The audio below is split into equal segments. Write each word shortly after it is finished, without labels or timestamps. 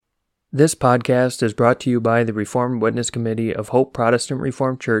This podcast is brought to you by the Reformed Witness Committee of Hope Protestant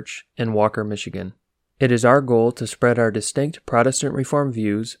Reformed Church in Walker, Michigan. It is our goal to spread our distinct Protestant Reformed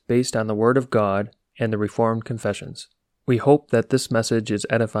views based on the Word of God and the Reformed confessions. We hope that this message is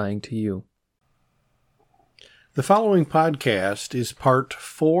edifying to you. The following podcast is part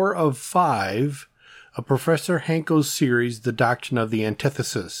 4 of 5 of Professor Hanko's series, The Doctrine of the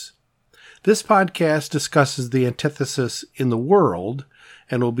Antithesis. This podcast discusses the antithesis in the world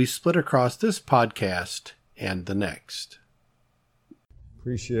and will be split across this podcast and the next.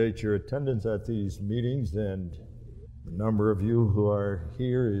 Appreciate your attendance at these meetings, and the number of you who are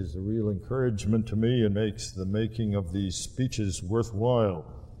here is a real encouragement to me and makes the making of these speeches worthwhile.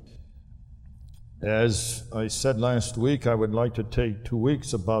 As I said last week, I would like to take 2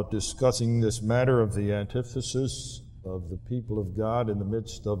 weeks about discussing this matter of the antithesis of the people of God in the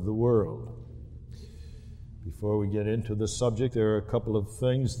midst of the world. Before we get into the subject, there are a couple of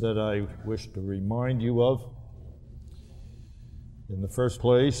things that I wish to remind you of. In the first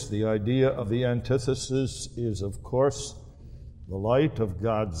place, the idea of the antithesis is, of course, the light of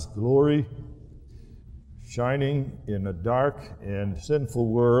God's glory shining in a dark and sinful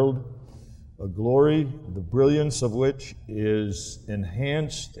world, a glory, the brilliance of which is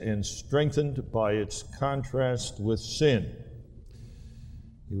enhanced and strengthened by its contrast with sin.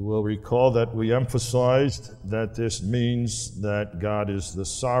 You will recall that we emphasized that this means that God is the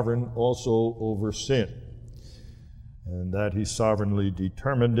sovereign also over sin, and that He sovereignly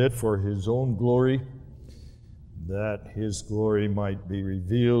determined it for His own glory, that His glory might be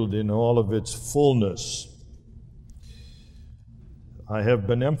revealed in all of its fullness. I have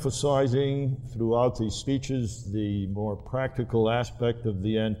been emphasizing throughout these speeches the more practical aspect of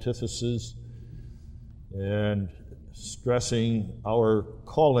the antithesis and stressing our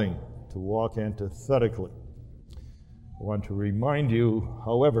calling to walk antithetically. I want to remind you,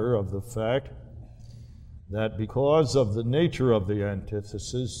 however, of the fact that because of the nature of the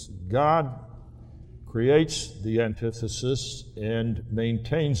antithesis, God creates the antithesis and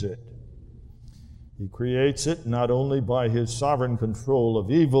maintains it. He creates it not only by His sovereign control of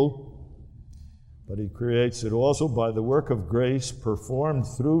evil, but He creates it also by the work of grace performed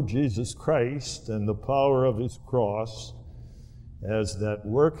through Jesus Christ and the power of His cross, as that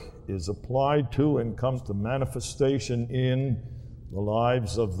work is applied to and comes to manifestation in the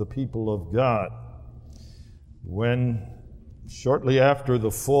lives of the people of God. When, shortly after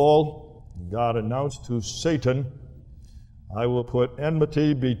the fall, God announced to Satan, "I will put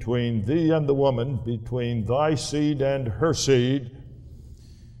enmity between thee and the woman, between thy seed and her seed.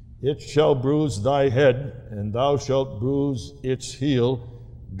 It shall bruise thy head, and thou shalt bruise its heel."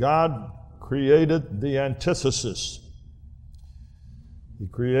 God created the antithesis. He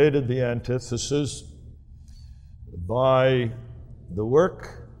created the antithesis by the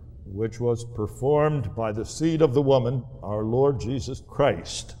work which was performed by the seed of the woman, our Lord Jesus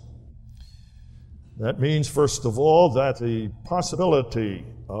Christ. That means, first of all, that the possibility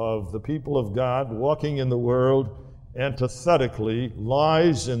of the people of God walking in the world antithetically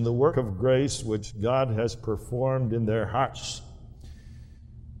lies in the work of grace which God has performed in their hearts.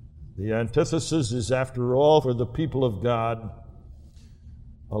 The antithesis is, after all, for the people of God,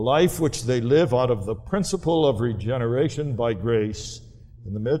 a life which they live out of the principle of regeneration by grace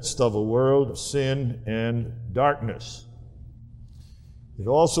in the midst of a world of sin and darkness. It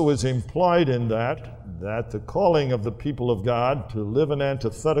also is implied in that the calling of the people of God to live an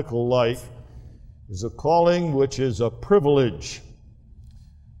antithetical life is a calling which is a privilege,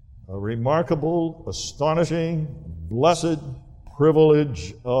 a remarkable, astonishing, blessed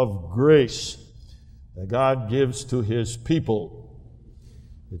privilege of grace that God gives to His people.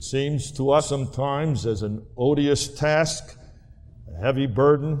 It seems to us sometimes as an odious task, a heavy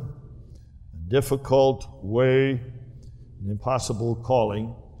burden, a difficult way, an impossible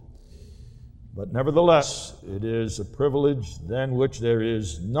calling. But nevertheless, it is a privilege than which there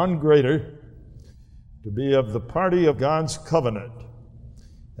is none greater, to be of the party of God's covenant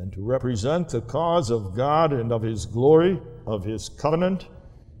and to represent the cause of God and of His glory, of His covenant,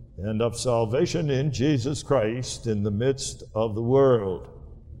 and of salvation in Jesus Christ in the midst of the world.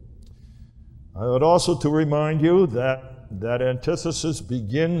 I would also to remind you that antithesis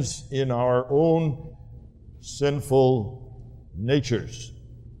begins in our own sinful natures.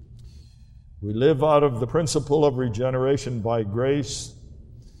 We live out of the principle of regeneration by grace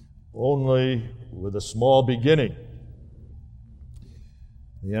only with a small beginning.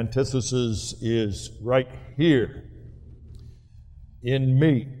 The antithesis is right here in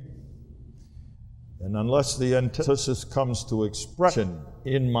me. And unless the antithesis comes to expression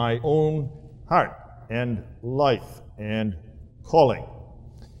in my own heart and life and calling,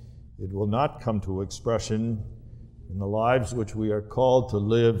 it will not come to expression in the lives which we are called to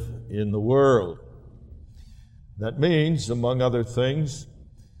live in the world. That means, among other things,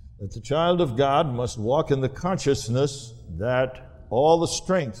 that the child of God must walk in the consciousness that all the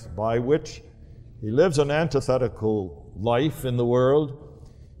strength by which he lives an antithetical life in the world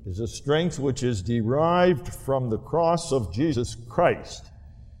is a strength which is derived from the cross of Jesus Christ.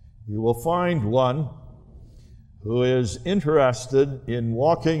 You will find one who is interested in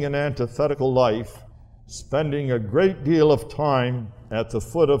walking an antithetical life, spending a great deal of time at the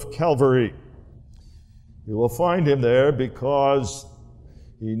foot of Calvary. You will find him there because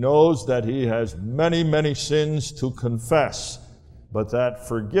he knows that he has many, many sins to confess, but that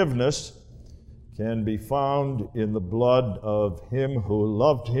forgiveness can be found in the blood of him who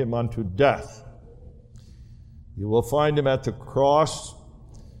loved him unto death. You will find him at the cross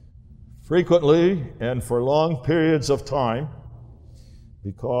frequently and for long periods of time,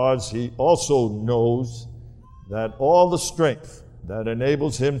 because he also knows that all the strength that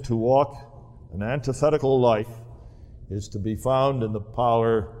enables him to walk an antithetical life is to be found in the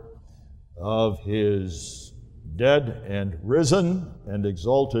power of his dead and risen and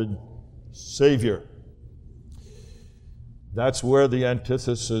exalted Savior. That's where the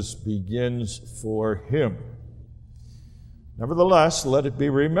antithesis begins for him. Nevertheless, let it be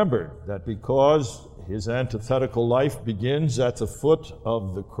remembered that because his antithetical life begins at the foot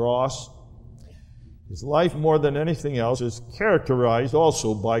of the cross, his life more than anything else is characterized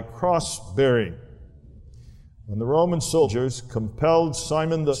also by cross-bearing. When the Roman soldiers compelled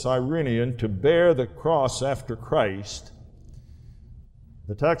Simon the Cyrenian to bear the cross after Christ,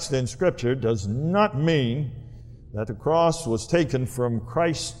 the text in Scripture does not mean that the cross was taken from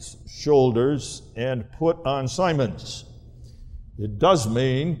Christ's shoulders and put on Simon's. It does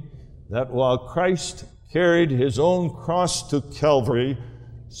mean that while Christ carried his own cross to Calvary,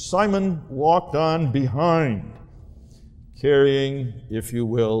 Simon walked on behind, carrying, if you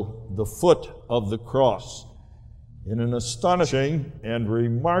will, the foot of the cross in an astonishing and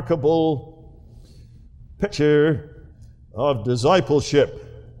remarkable picture of discipleship.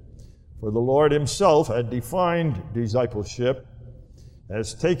 For the Lord himself had defined discipleship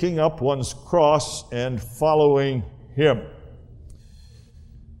as taking up one's cross and following him.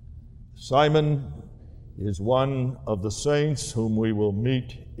 Simon is one of the saints whom we will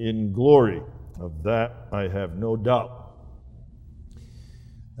meet in glory. Of that I have no doubt.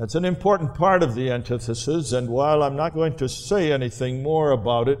 That's an important part of the antithesis, and while I'm not going to say anything more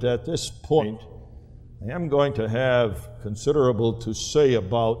about it at this point, I am going to have considerable to say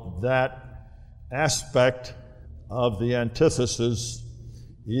about that aspect of the antithesis,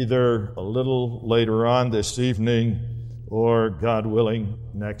 either a little later on this evening or, God willing,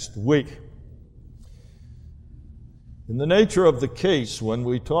 next week. In the nature of the case, when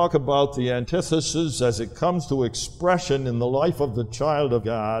we talk about the antithesis as it comes to expression in the life of the child of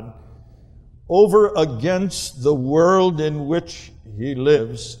God, over against the world in which he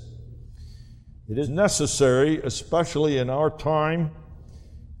lives, it is necessary, especially in our time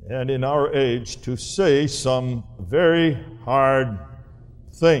and in our age, to say some very hard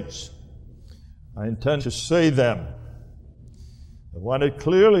things. I intend to say them. I want it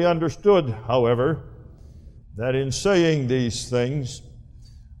clearly understood, however, that in saying these things,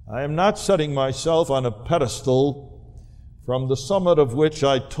 I am not setting myself on a pedestal from the summit of which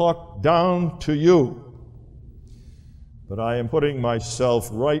I talk down to you, but I am putting myself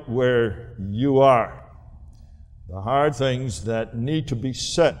right where you are. The hard things that need to be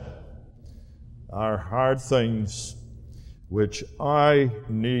said are hard things which I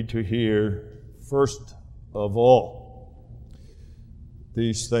need to hear first of all.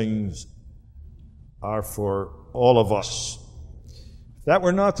 These things are for all of us. If that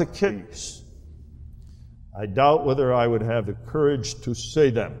were not the case, I doubt whether I would have the courage to say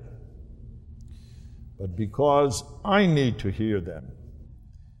them. But because I need to hear them,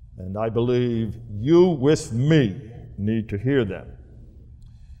 and I believe you with me need to hear them,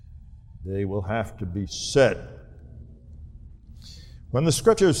 they will have to be said. When the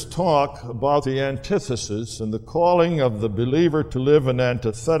Scriptures talk about the antithesis and the calling of the believer to live an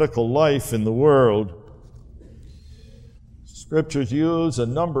antithetical life in the world, Scriptures use a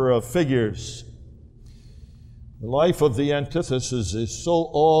number of figures. The life of the antithesis is so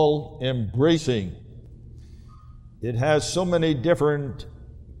all-embracing. It has so many different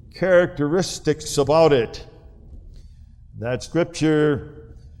characteristics about it that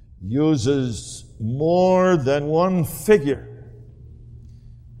Scripture uses more than one figure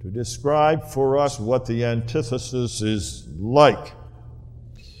to describe for us what the antithesis is like.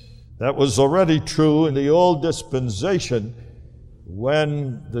 That was already true in the old dispensation,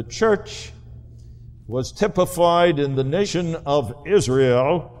 when the church was typified in the nation of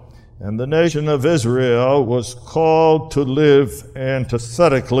Israel, and the nation of Israel was called to live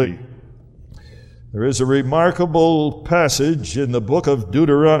antithetically. There is a remarkable passage in the book of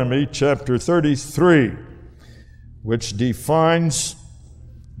Deuteronomy, chapter 33, which defines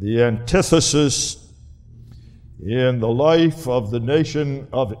the antithesis in the life of the nation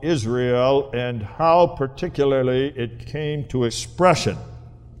of Israel and how particularly it came to expression.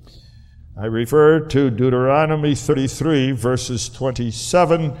 I refer to Deuteronomy 33, verses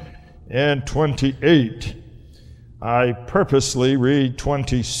 27 and 28. I purposely read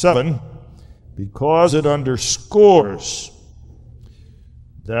 27 because it underscores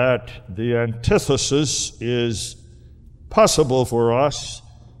that the antithesis is possible for us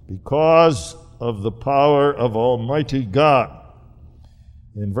because of the power of Almighty God.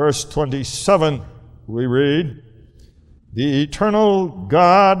 In verse 27, we read, "The eternal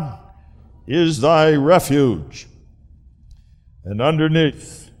God is thy refuge, and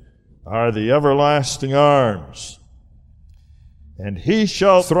underneath are the everlasting arms. And he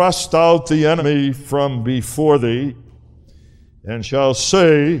shall thrust out the enemy from before thee, and shall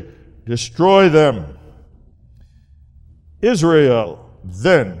say, Destroy them. Israel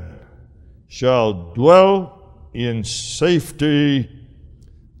then shall dwell in safety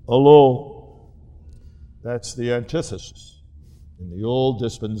alone." That's the antithesis in the old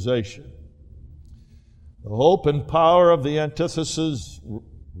dispensation. The hope and power of the antithesis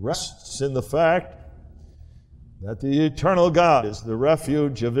rests in the fact that the eternal God is the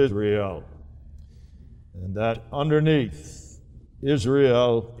refuge of Israel, and that underneath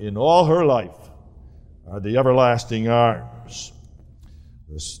Israel in all her life are the everlasting arms.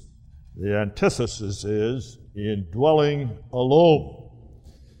 The antithesis is in dwelling alone.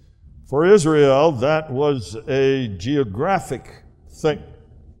 For Israel, that was a geographic thing,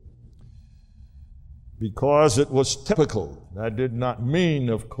 because it was typical. That did not mean,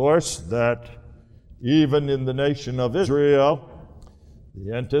 of course, that even in the nation of Israel,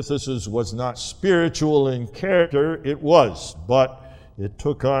 the antithesis was not spiritual in character. It was, but it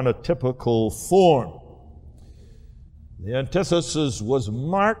took on a typical form. The antithesis was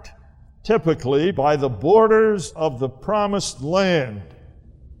marked typically by the borders of the promised land.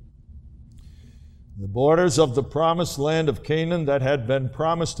 The borders of the promised land of Canaan that had been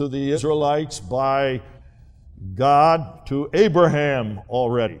promised to the Israelites by God to Abraham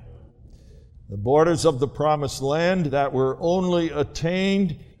already. The borders of the promised land that were only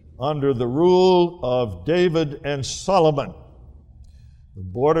attained under the rule of David and Solomon. The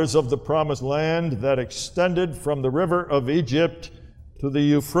borders of the promised land that extended from the river of Egypt to the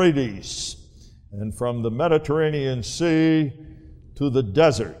Euphrates, and from the Mediterranean Sea to the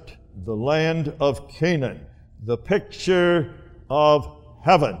desert, the land of Canaan, the picture of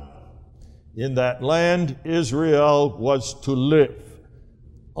heaven. In that land, Israel was to live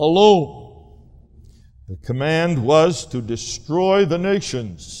alone. The command was to destroy the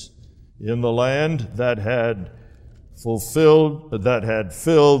nations in the land that had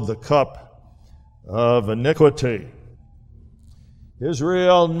filled the cup of iniquity.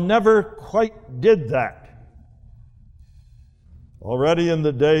 Israel never quite did that. Already in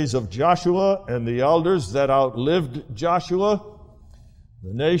the days of Joshua and the elders that outlived Joshua,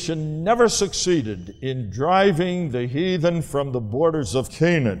 the nation never succeeded in driving the heathen from the borders of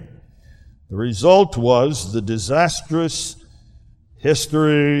Canaan. The result was the disastrous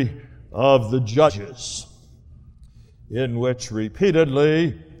history of the Judges, in which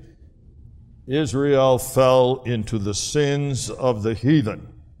repeatedly Israel fell into the sins of the heathen.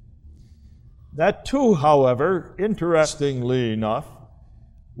 That too, however, interestingly enough,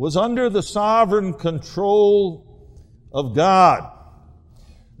 was under the sovereign control of God.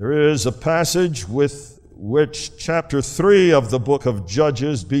 There is a passage with which chapter 3 of the book of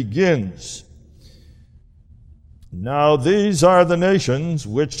Judges begins. "Now these are the nations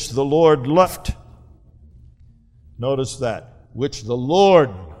which the Lord left." Notice that, which the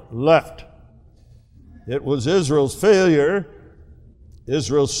Lord left. It was Israel's failure,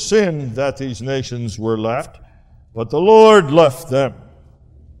 Israel's sin, that these nations were left, but the Lord left them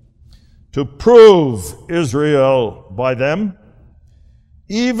to prove Israel by them,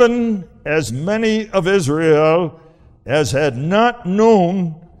 even as many of Israel as had not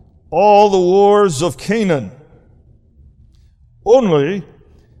known all the wars of Canaan, only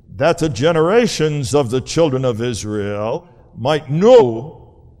that the generations of the children of Israel might know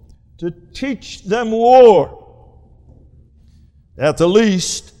to teach them war, at the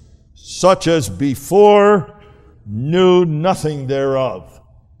least such as before knew nothing thereof.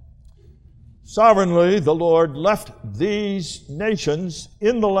 Sovereignly, the Lord left these nations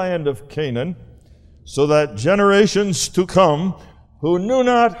in the land of Canaan so that generations to come who knew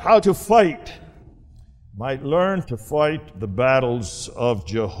not how to fight might learn to fight the battles of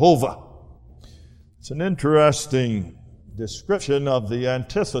Jehovah. It's an interesting description of the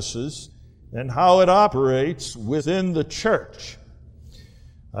antithesis and how it operates within the church.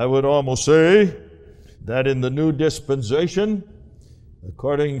 I would almost say that in the new dispensation,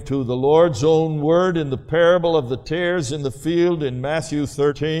 according to the Lord's own word in the parable of the tares in the field in Matthew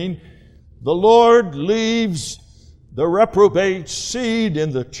 13, the Lord leaves the reprobate seed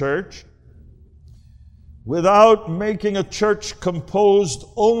in the church without making a church composed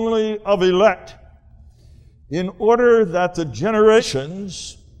only of elect, in order that the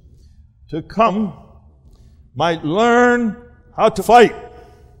generations to come might learn how to fight.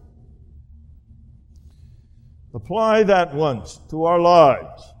 Apply that once to our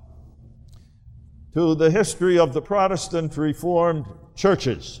lives, to the history of the Protestant Reformed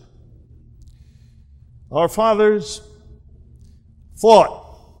churches. Our fathers fought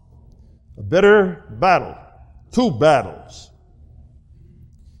a bitter battle, 2 battles.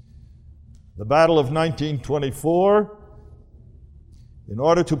 The Battle of 1924, in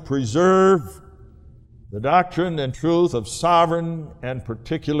order to preserve the doctrine and truth of sovereign and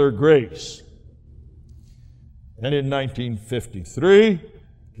particular grace. And in 1953,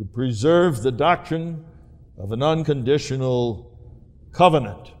 to preserve the doctrine of an unconditional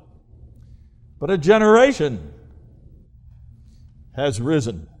covenant. But a generation has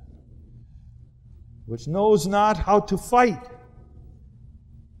risen which knows not how to fight.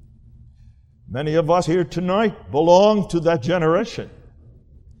 Many of us here tonight belong to that generation.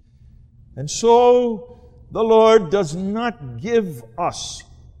 And so the Lord does not give us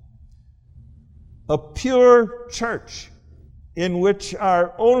a pure church in which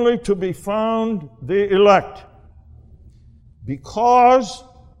are only to be found the elect, because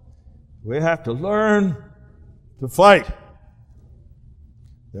we have to learn to fight.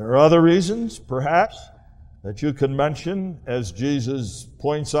 There are other reasons, perhaps, that you can mention, as Jesus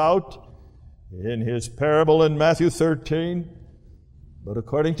points out in his parable in Matthew 13, but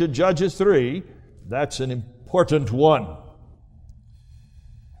according to Judges 3, that's an important one.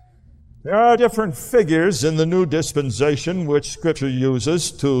 There are different figures in the new dispensation which Scripture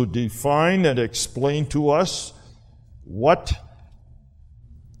uses to define and explain to us what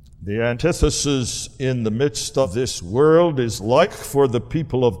the antithesis in the midst of this world is like for the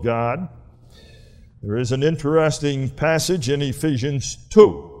people of God. There is an interesting passage in Ephesians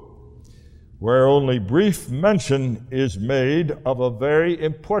 2, where only brief mention is made of a very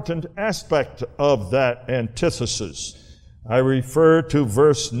important aspect of that antithesis. I refer to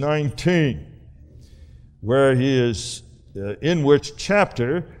verse 19, where in which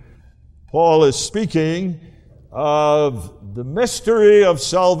chapter Paul is speaking of the mystery of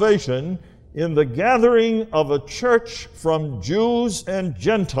salvation in the gathering of a church from Jews and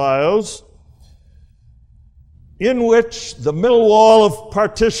Gentiles, in which the middle wall of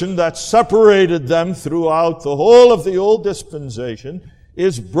partition that separated them throughout the whole of the old dispensation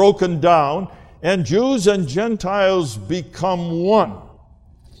is broken down, and Jews and Gentiles become one.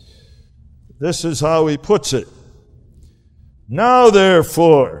 This is how he puts it. Now,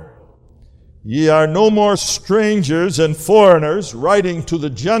 therefore, ye are no more strangers and foreigners, writing to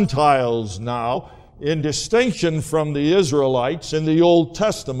the Gentiles now, in distinction from the Israelites in the Old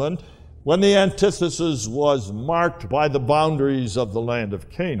Testament, when the antithesis was marked by the boundaries of the land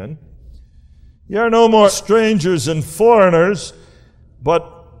of Canaan. Ye are no more strangers and foreigners,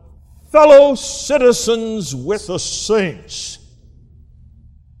 but fellow citizens with the saints.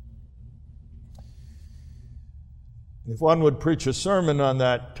 If one would preach a sermon on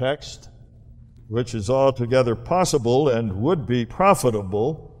that text, which is altogether possible and would be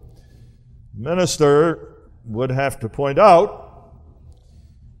profitable, the minister would have to point out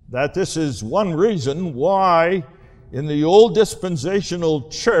that this is one reason why in the old dispensational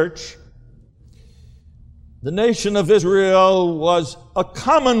church the nation of Israel was a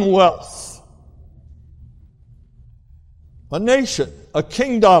commonwealth, a nation, a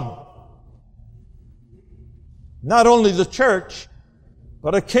kingdom. Not only the church,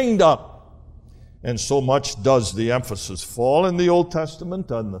 but a kingdom. And so much does the emphasis fall in the Old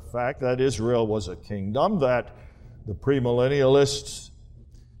Testament on the fact that Israel was a kingdom, that the premillennialists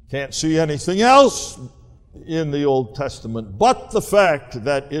can't see anything else in the Old Testament but the fact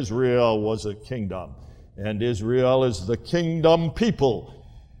that Israel was a kingdom. And Israel is the kingdom people.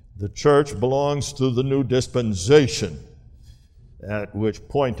 The church belongs to the new dispensation, at which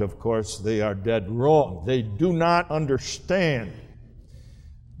point, of course, they are dead wrong. They do not understand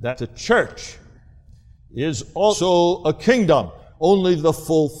that the church is also a kingdom. Only the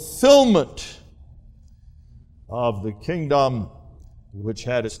fulfillment of the kingdom which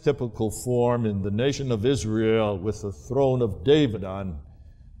had its typical form in the nation of Israel with the throne of David on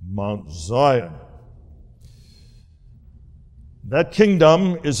Mount Zion. That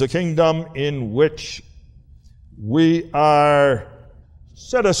kingdom is a kingdom in which we are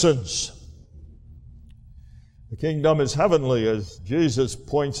citizens. The kingdom is heavenly, as Jesus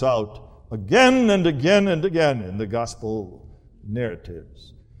points out again and again and again in the gospel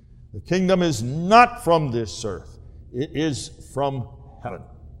narratives. The kingdom is not from this earth. It is from heaven.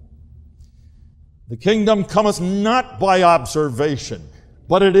 The kingdom cometh not by observation,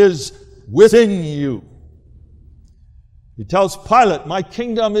 but it is within you. He tells Pilate, my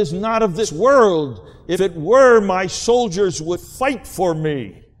kingdom is not of this world. If it were, my soldiers would fight for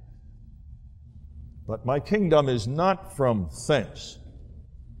me. But my kingdom is not from thence.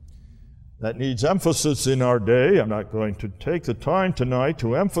 That needs emphasis in our day. I'm not going to take the time tonight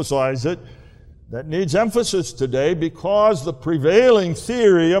to emphasize it. That needs emphasis today because the prevailing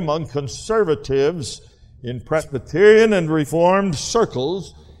theory among conservatives in Presbyterian and Reformed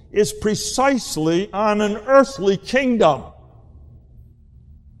circles is precisely on an earthly kingdom.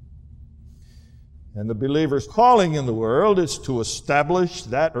 And the believer's calling in the world is to establish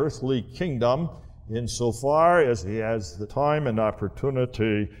that earthly kingdom insofar as he has the time and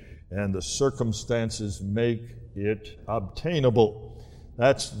opportunity and the circumstances make it obtainable.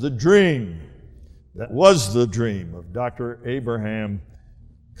 That's the dream. That was the dream of Dr. Abraham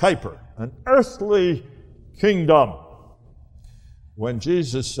Kuyper, an earthly kingdom. When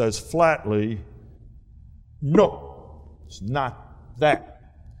Jesus says flatly, no, it's not that.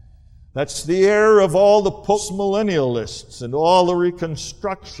 That's the error of all the postmillennialists and all the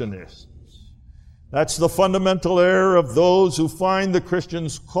reconstructionists. That's the fundamental error of those who find the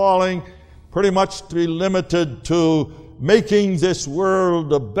Christian's calling pretty much to be limited to making this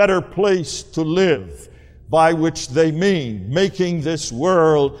world a better place to live, by which they mean making this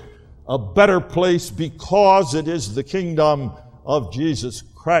world a better place because it is the kingdom of Jesus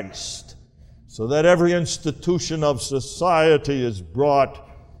Christ, so that every institution of society is brought,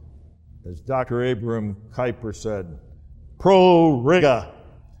 as Dr. Abraham Kuyper said, pro rega,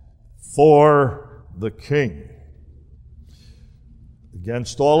 for the king.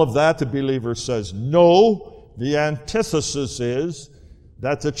 Against all of that, the believer says, no, the antithesis is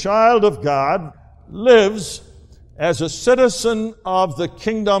that the child of God lives as a citizen of the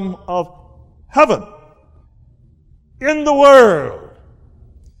kingdom of heaven in the world.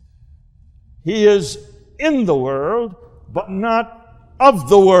 He is in the world, but not of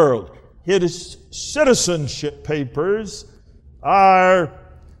the world. His citizenship papers are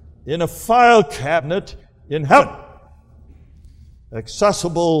in a file cabinet in heaven,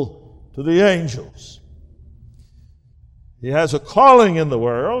 accessible to the angels. He has a calling in the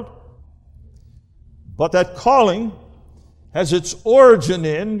world, but that calling has its origin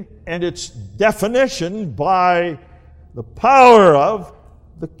in and its definition by the power of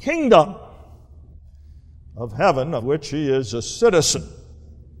the kingdom of heaven, of which he is a citizen.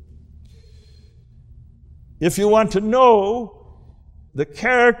 If you want to know the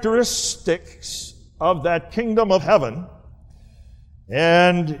characteristics of that kingdom of heaven,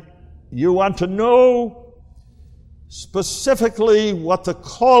 and you want to know specifically what the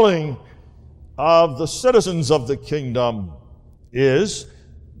calling of the citizens of the kingdom is,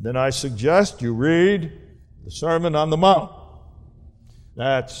 then I suggest you read the Sermon on the Mount.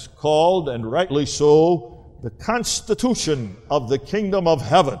 That's called, and rightly so, the Constitution of the Kingdom of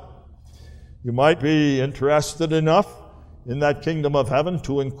Heaven. You might be interested enough in that kingdom of heaven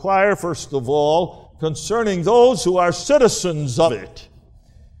to inquire, first of all, concerning those who are citizens of it.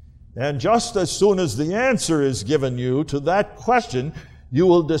 And just as soon as the answer is given you to that question, you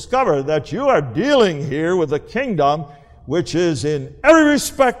will discover that you are dealing here with a kingdom which is in every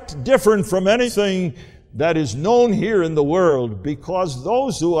respect different from anything that is known here in the world, because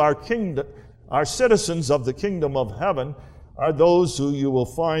those who are citizens of the kingdom of heaven are those who you will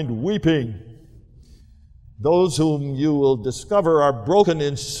find weeping, those whom you will discover are broken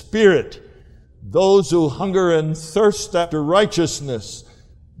in spirit, those who hunger and thirst after righteousness,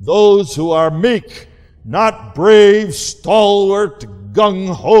 those who are meek, not brave, stalwart,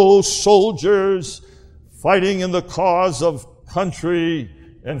 gung-ho soldiers fighting in the cause of country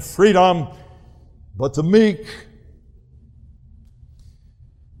and freedom, but the meek.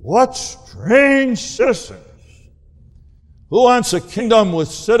 What strange citizens! Who wants a kingdom with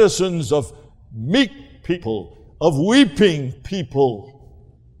citizens of meek people, of weeping people,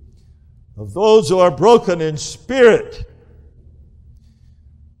 of those who are broken in spirit?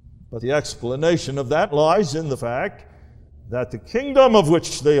 But the explanation of that lies in the fact that the kingdom of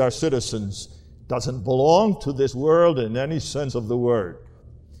which they are citizens doesn't belong to this world in any sense of the word.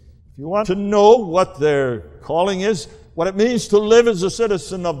 If you want to know what their calling is, what it means to live as a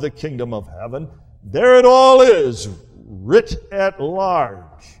citizen of the kingdom of heaven, there it all is, writ at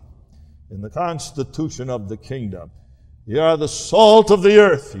large in the constitution of the kingdom. Ye are the salt of the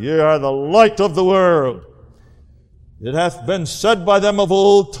earth, ye are the light of the world. It hath been said by them of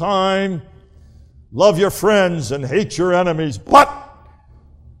old time, love your friends and hate your enemies. But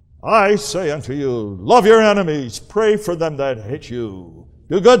I say unto you, love your enemies, pray for them that hate you,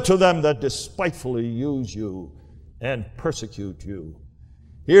 do good to them that despitefully use you and persecute you.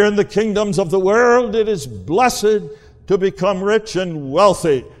 Here in the kingdoms of the world it is blessed to become rich and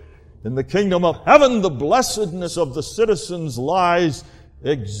wealthy. In the kingdom of heaven, the blessedness of the citizens lies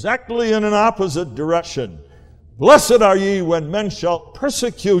exactly in an opposite direction. Blessed are ye when men shall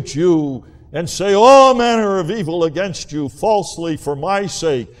persecute you and say all manner of evil against you falsely for my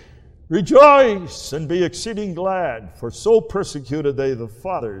sake. Rejoice and be exceeding glad, for so persecuted they the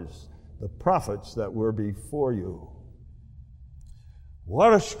fathers, the prophets that were before you.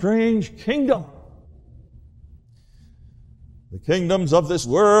 What a strange kingdom! The kingdoms of this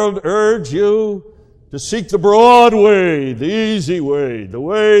world urge you to seek the broad way, the easy way, the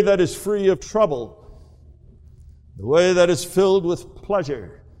way that is free of trouble, the way that is filled with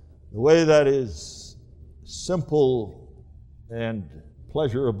pleasure, the way that is simple and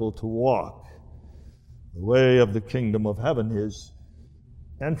pleasurable to walk. The way of the kingdom of heaven is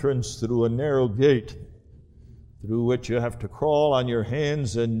entrance through a narrow gate, through which you have to crawl on your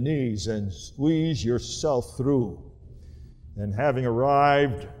hands and knees and squeeze yourself through. And having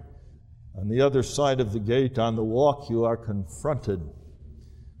arrived on the other side of the gate on the walk, you are confronted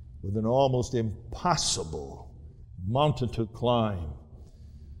with an almost impossible mountain to climb,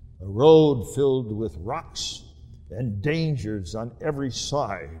 a road filled with rocks and dangers on every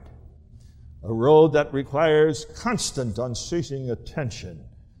side, a road that requires constant, unceasing attention,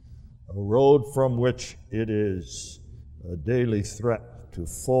 a road from which it is a daily threat to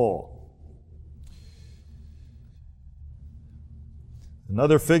fall.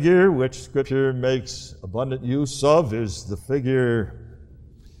 Another figure which Scripture makes abundant use of is the figure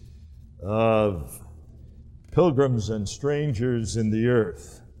of pilgrims and strangers in the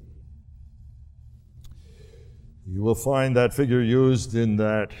earth. You will find that figure used in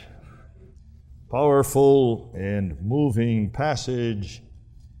that powerful and moving passage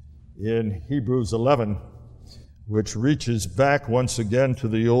in Hebrews 11, which reaches back once again to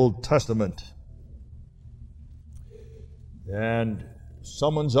the Old Testament and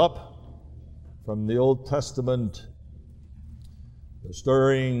summons up from the Old Testament the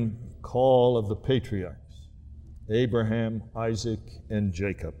stirring call of the patriarchs, Abraham, Isaac, and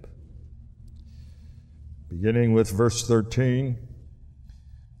Jacob. Beginning with verse 13,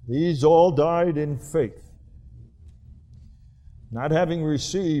 these all died in faith, not having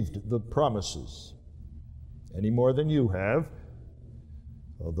received the promises any more than you have.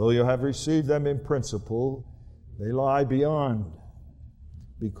 Although you have received them in principle, they lie beyond,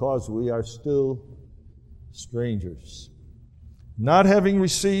 because we are still strangers. Not having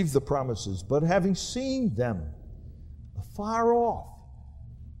received the promises, but having seen them afar off.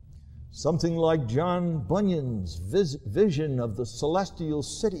 Something like John Bunyan's vision of the celestial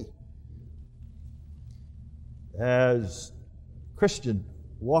city as Christian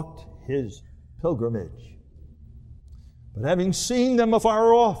walked his pilgrimage. But having seen them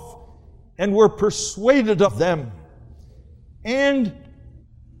afar off and were persuaded of them, and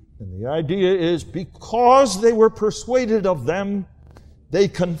the idea is because they were persuaded of them, they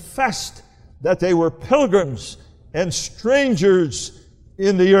confessed that they were pilgrims and strangers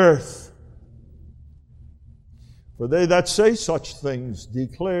in the earth. For they that say such things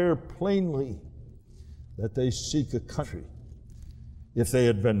declare plainly that they seek a country. If they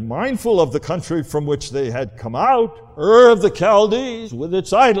had been mindful of the country from which they had come out, Ur of the Chaldees, with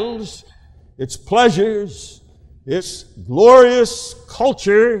its idols, its pleasures, its glorious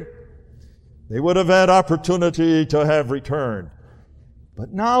culture, they would have had opportunity to have returned.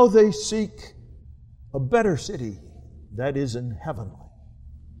 But now they seek a better city that is in heavenly.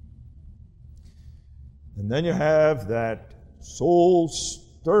 And then you have that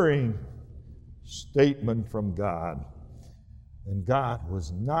soul-stirring statement from God. And God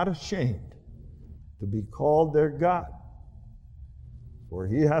was not ashamed to be called their God, for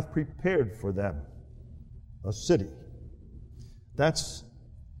He hath prepared for them a city. That's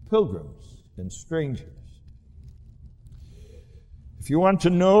pilgrims and strangers. If you want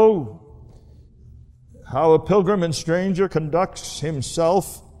to know how a pilgrim and stranger conducts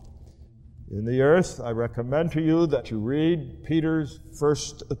himself in the earth, I recommend to you that you read Peter's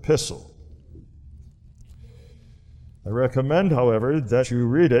first epistle. I recommend, however, that you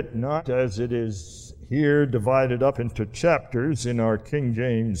read it not as it is here divided up into chapters in our King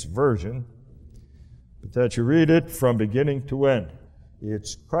James Version, but that you read it from beginning to end.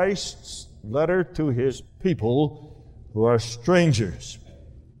 It's Christ's letter to his people who are strangers.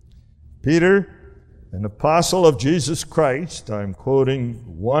 Peter, an apostle of Jesus Christ, I'm quoting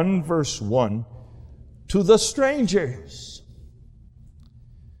 1 verse 1, to the strangers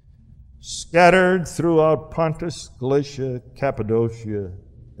scattered throughout Pontus, Galatia, Cappadocia,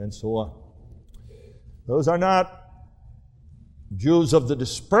 and so on. Those are not Jews of the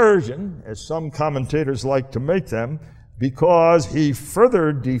dispersion, as some commentators like to make them, because he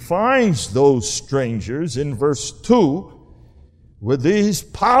further defines those strangers in verse 2 with these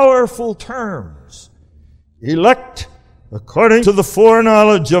powerful terms: elect according to the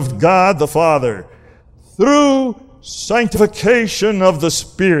foreknowledge of God the Father, through sanctification of the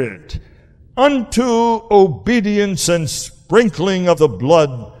Spirit, unto obedience and sprinkling of the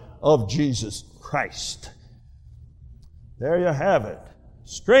blood of Jesus Christ. There you have it.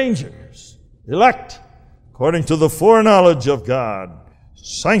 Strangers, elect according to the foreknowledge of God,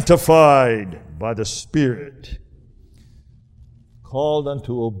 sanctified by the Spirit, called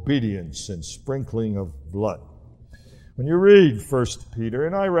unto obedience and sprinkling of blood. When you read 1 Peter,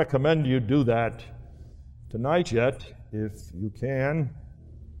 and I recommend you do that tonight yet, if you can,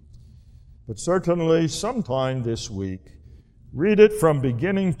 but certainly sometime this week, read it from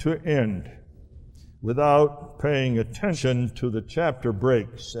beginning to end without paying attention to the chapter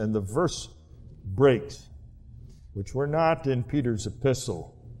breaks and the verse breaks, which were not in Peter's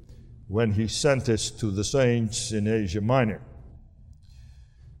epistle when he sent this to the saints in Asia Minor.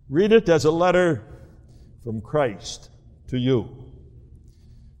 Read it as a letter from Christ to you.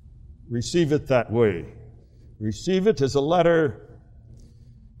 Receive it that way. Receive it as a letter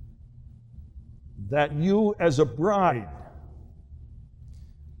that you as a bride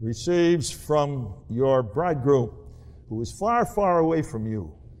receives from your bridegroom, who is far, far away from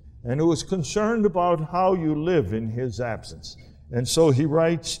you, and who is concerned about how you live in his absence. And so he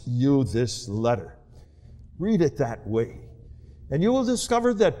writes you this letter. Read it that way. And you will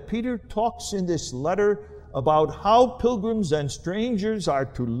discover that Peter talks in this letter about how pilgrims and strangers are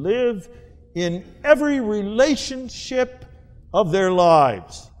to live in every relationship of their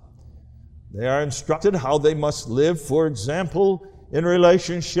lives. They are instructed how they must live, for example, in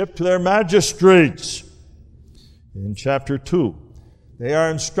relationship to their magistrates. In chapter 2, they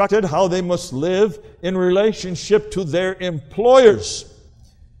are instructed how they must live in relationship to their employers.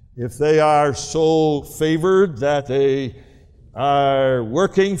 If they are so favored that they are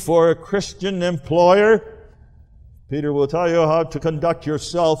working for a Christian employer, Peter will tell you how to conduct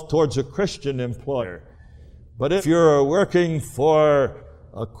yourself towards a Christian employer. But if you're working for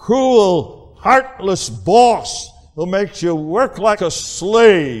a cruel, heartless boss who makes you work like a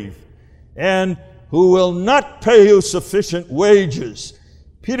slave and who will not pay you sufficient wages,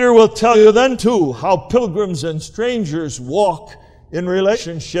 Peter will tell you then too how pilgrims and strangers walk in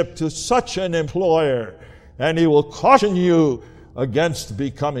relationship to such an employer. And he will caution you against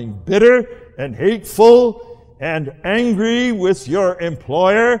becoming bitter and hateful and angry with your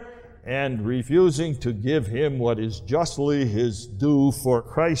employer and refusing to give him what is justly his due for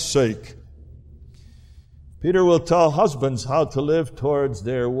Christ's sake. Peter will tell husbands how to live towards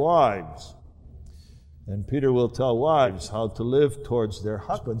their wives. And Peter will tell wives how to live towards their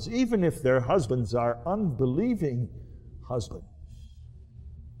husbands, even if their husbands are unbelieving husbands.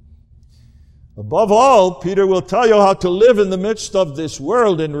 Above all, Peter will tell you how to live in the midst of this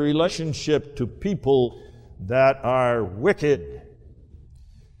world in relationship to people that are wicked.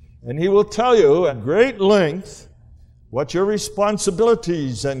 And he will tell you at great length what your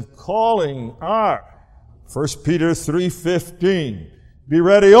responsibilities and calling are. 1 Peter 3:15. Be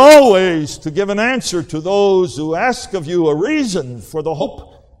ready always to give an answer to those who ask of you a reason for the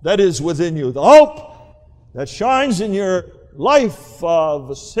hope that is within you, the hope that shines in your life of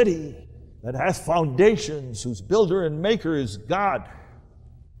a city that hath foundations, whose builder and maker is God,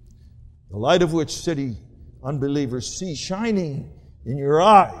 the light of which city unbelievers see shining in your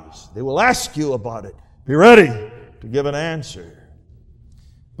eyes. They will ask you about it. Be ready to give an answer.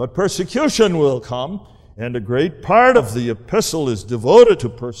 But persecution will come, and a great part of the epistle is devoted to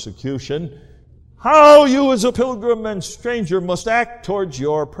persecution. How you as a pilgrim and stranger must act towards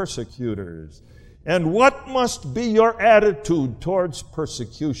your persecutors, and what must be your attitude towards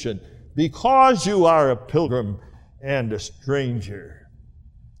persecution, because you are a pilgrim and a stranger.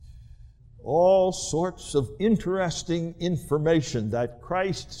 all sorts of interesting information that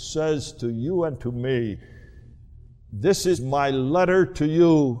Christ says to you and to me. This is my letter to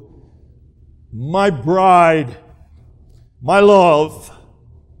you, my bride, my love,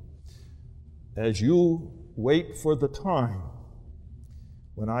 as you wait for the time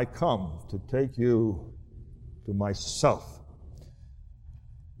when I come to take you to myself.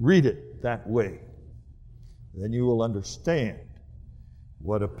 Read it that way. Then you will understand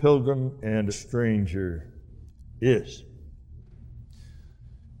what a pilgrim and a stranger is.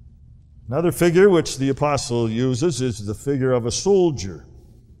 Another figure which the apostle uses is the figure of a soldier.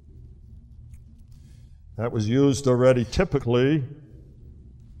 That was used already typically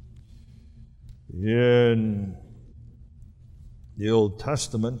in the Old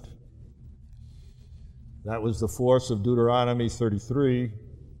Testament. That was the force of Deuteronomy 33.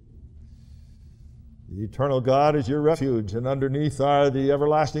 The eternal God is your refuge, and underneath are the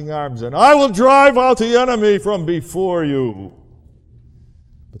everlasting arms, and I will drive out the enemy from before you.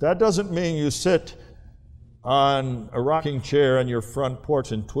 But that doesn't mean you sit on a rocking chair on your front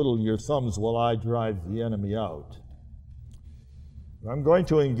porch and twiddle your thumbs while I drive the enemy out. I'm going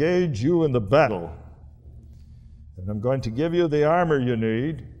to engage you in the battle, and I'm going to give you the armor you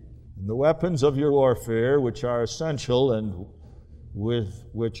need and the weapons of your warfare, which are essential and with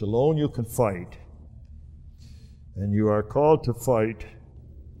which alone you can fight. And you are called to fight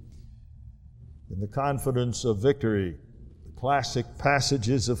in the confidence of victory. The classic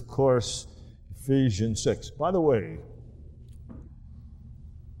passages, of course, Ephesians 6. By the way,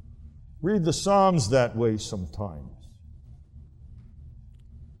 read the Psalms that way sometimes.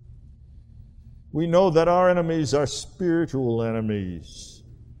 We know that our enemies are spiritual enemies.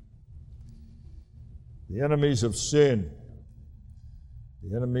 The enemies of sin,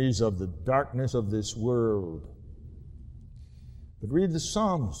 the enemies of the darkness of this world. But read the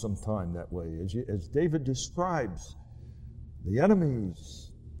Psalms sometime that way, as David describes the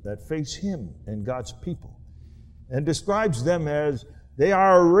enemies that face him and God's people, and describes them as they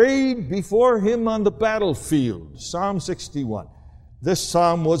are arrayed before him on the battlefield. Psalm 61. This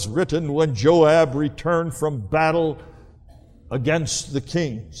psalm was written when Joab returned from battle against the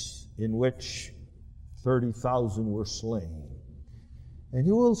kings, in which 30,000 were slain. And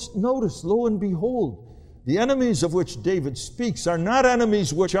you will notice, lo and behold, the enemies of which David speaks are not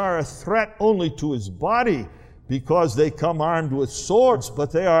enemies which are a threat only to his body because they come armed with swords,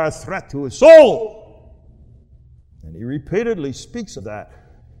 but they are a threat to his soul. And he repeatedly speaks of that.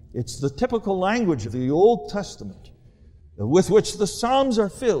 It's the typical language of the Old Testament with which the Psalms are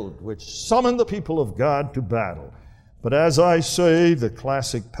filled, which summon the people of God to battle. But as I say, the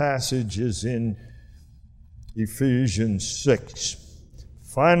classic passage is in Ephesians 6.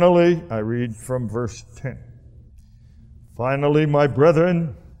 Finally, I read from verse 10. Finally, my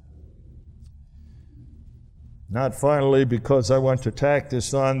brethren, not finally because I want to tack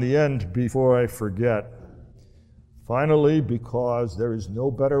this on the end before I forget. Finally, because there is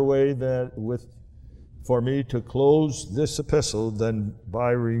no better way for me to close this epistle than by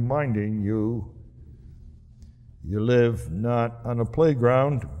reminding you, you live not on a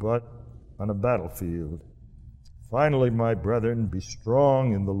playground, but on a battlefield. Finally, my brethren, be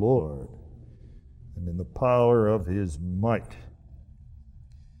strong in the Lord and in the power of his might.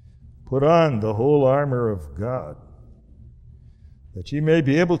 Put on the whole armor of God, that ye may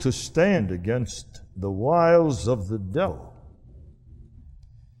be able to stand against the wiles of the devil.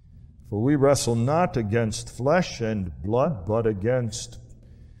 For we wrestle not against flesh and blood, but against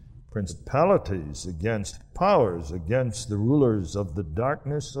principalities, against powers, against the rulers of the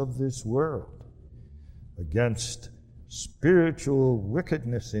darkness of this world, against spiritual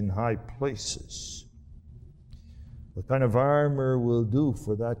wickedness in high places. What kind of armor will do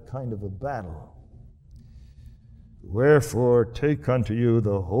for that kind of a battle? Wherefore take unto you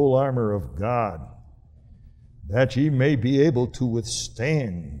the whole armor of God, that ye may be able to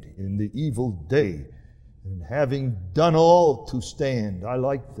withstand in the evil day, and having done all to stand. I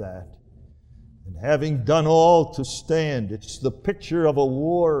like that. And having done all to stand, it's the picture of a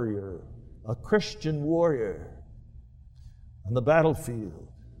warrior, a Christian warrior on the battlefield.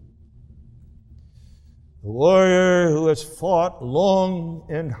 A warrior who has fought long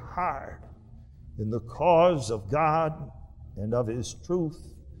and hard in the cause of God and of his truth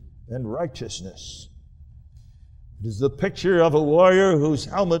and righteousness. It is the picture of a warrior whose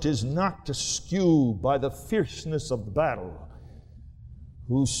helmet is knocked askew by the fierceness of the battle,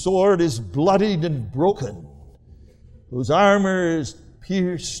 whose sword is bloodied and broken, whose armor is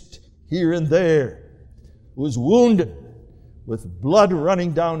pierced here and there, who is wounded with blood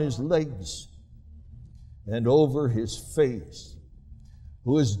running down his legs and over his face,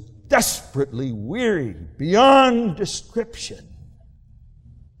 who is desperately weary beyond description,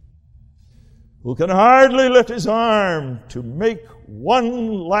 who can hardly lift his arm to make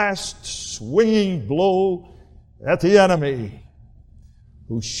one last swinging blow at the enemy,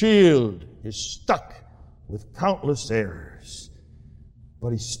 whose shield is stuck with countless errors.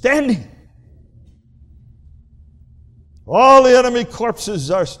 But he's standing. All the enemy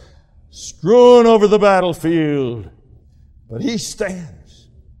corpses are strewn over the battlefield, but he stands.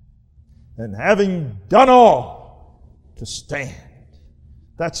 And having done all, to stand.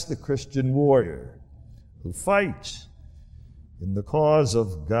 That's the Christian warrior who fights in the cause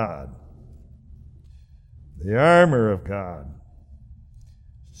of God. The armor of God.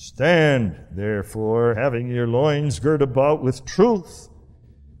 Stand, therefore, having your loins girt about with truth,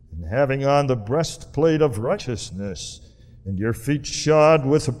 and having on the breastplate of righteousness, and your feet shod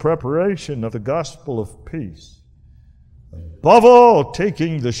with the preparation of the gospel of peace. Above all,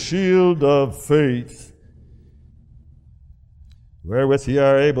 taking the shield of faith, wherewith ye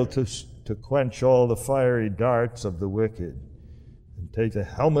are able to quench all the fiery darts of the wicked, and take the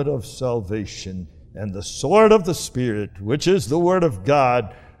helmet of salvation and the sword of the Spirit, which is the word of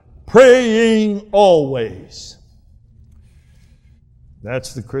God, praying always.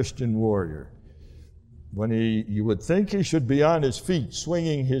 That's the Christian warrior. When you would think he should be on his feet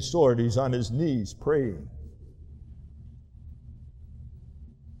swinging his sword, he's on his knees praying.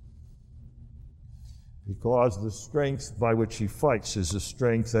 Because the strength by which he fights is the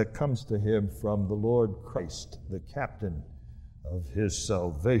strength that comes to him from the Lord Christ, the captain of his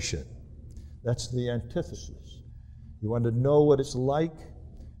salvation. That's the antithesis. You want to know what it's like?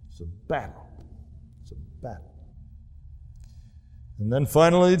 It's a battle. It's a battle. And then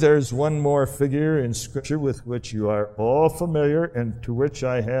finally, there's one more figure in Scripture with which you are all familiar and to which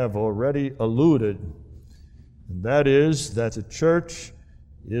I have already alluded. And that is that the church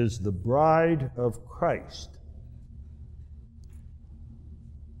is the bride of Christ.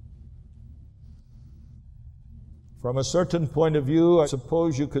 From a certain point of view, I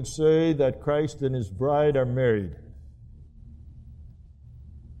suppose you could say that Christ and his bride are married.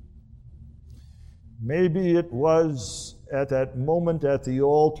 Maybe it was at that moment at the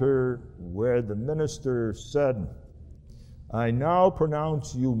altar where the minister said, "I now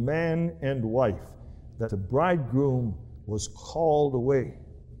pronounce you man and wife," that the bridegroom was called away.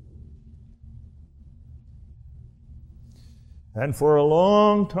 And for a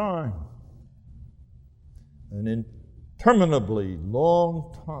long time, an interminably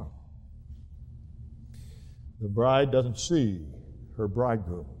long time, the bride doesn't see her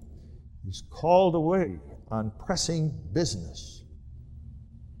bridegroom. He's called away on pressing business.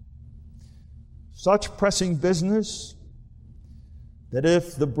 Such pressing business that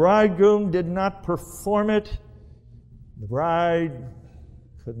if the bridegroom did not perform it, the bride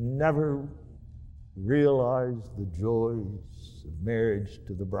could never realize the joys of marriage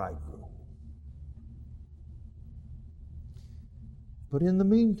to the bridegroom. But in the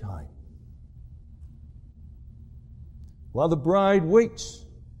meantime, while the bride waits,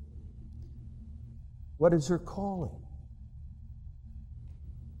 what is her calling?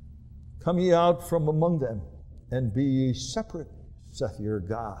 Come ye out from among them, and be ye separate, saith your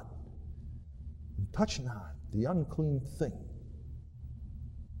God, and touch not the unclean thing.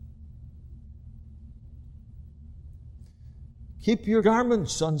 Keep your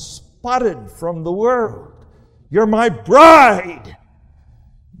garments unspotted from the world. You're my bride.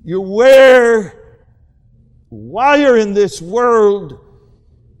 You wear, while you're in this world,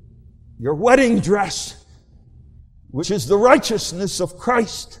 your wedding dress, which is the righteousness of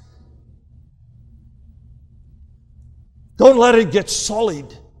Christ. Don't let it get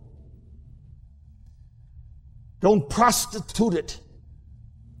sullied. Don't prostitute it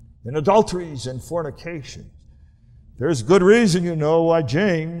in adulteries and fornications. There's good reason, you know, why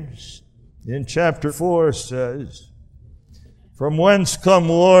James in chapter 4 says, "From whence come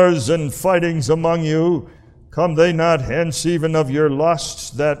wars and fightings among you? Come they not hence even of your lusts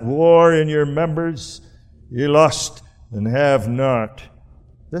that war in your members? Ye lust and have not."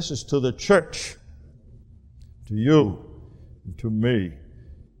 This is to the church, to you, and to me.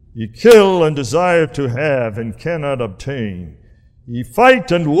 Ye kill and desire to have and cannot obtain. Ye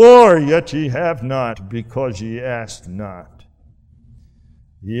fight and war, yet ye have not, because ye ask not.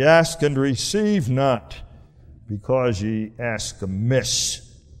 Ye ask and receive not, because ye ask amiss,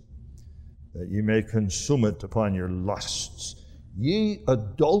 that ye may consume it upon your lusts. Ye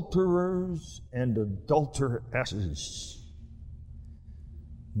adulterers and adulteresses,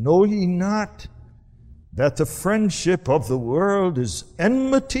 know ye not that the friendship of the world is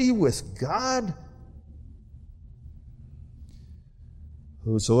enmity with God?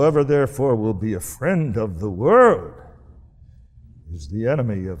 Whosoever therefore will be a friend of the world is the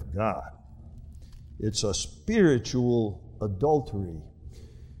enemy of God. It's a spiritual adultery.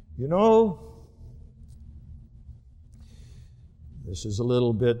 You know, this is a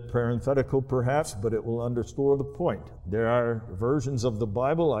little bit parenthetical perhaps, but it will underscore the point. There are versions of the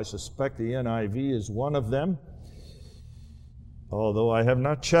Bible, I suspect the NIV is one of them, although I have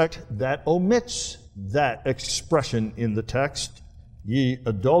not checked, that omits that expression in the text, ye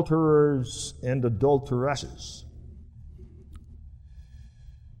adulterers and adulteresses.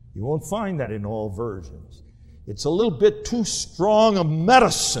 You won't find that in all versions. It's a little bit too strong a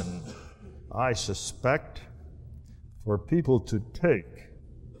medicine, I suspect, for people to take.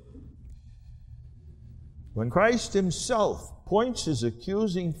 When Christ himself points his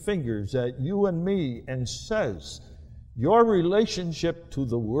accusing fingers at you and me and says, your relationship to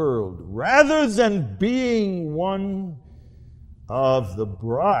the world, rather than being one of the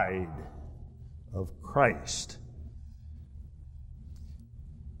bride of Christ,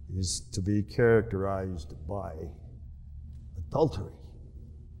 is to be characterized by adultery.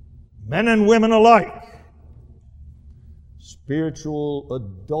 Men and women alike. Spiritual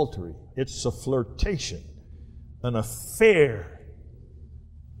adultery. It's a flirtation, an affair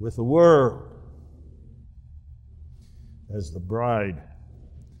with the world as the bride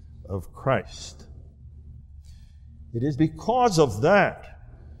of Christ. It is because of that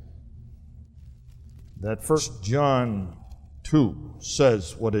 1 John 2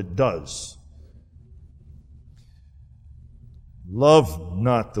 says what it does. Love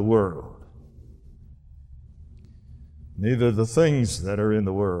not the world, neither the things that are in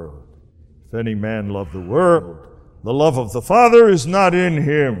the world. If any man love the world, the love of the Father is not in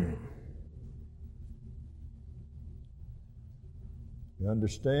him. You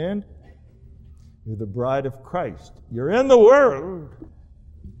understand? You're the bride of Christ. You're in the world,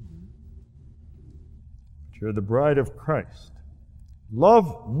 but you're the bride of Christ.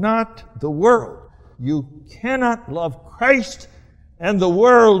 Love not the world. You cannot love Christ and the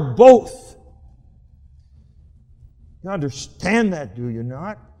world both. You understand that, do you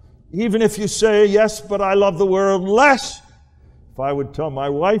not? Even if you say, yes, but I love the world less. If I would tell my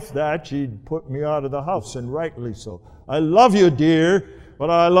wife that, she'd put me out of the house, and rightly so. I love you, dear, but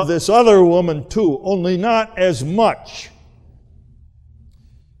I love this other woman too, only not as much.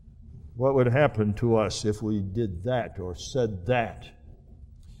 What would happen to us if we did that or said that?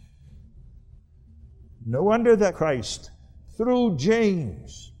 No wonder that Christ, through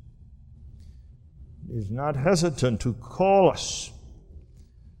James, is not hesitant to call us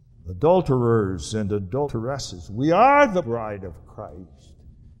adulterers and adulteresses. We are the bride of Christ,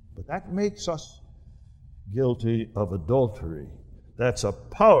 but that makes us guilty of adultery. That's a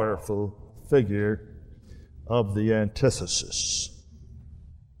powerful figure of the antithesis.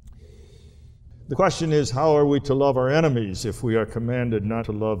 The question is, how are we to love our enemies if we are commanded not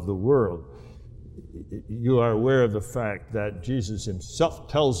to love the world? You are aware of the fact that Jesus himself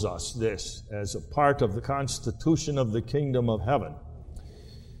tells us this as a part of the constitution of the kingdom of heaven.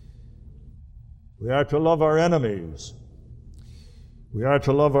 We are to love our enemies. We are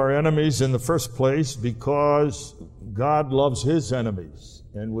to love our enemies in the first place because God loves his enemies,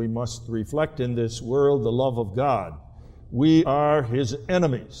 and we must reflect in this world the love of God. We are his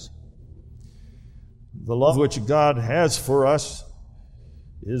enemies. The love which God has for us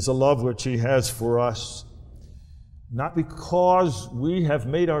is a love which he has for us, not because we have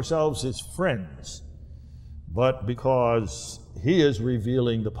made ourselves his friends, but because he is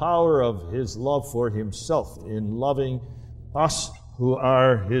revealing the power of his love for himself in loving us who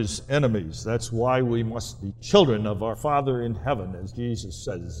are his enemies. That's why we must be children of our Father in heaven, as Jesus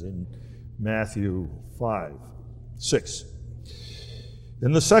says in Matthew 5:6.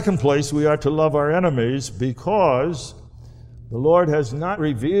 In the second place, we are to love our enemies because the Lord has not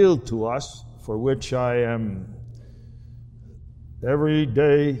revealed to us, for which I am every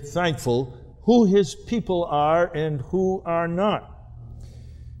day thankful, who his people are and who are not.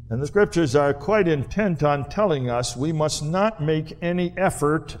 And the Scriptures are quite intent on telling us we must not make any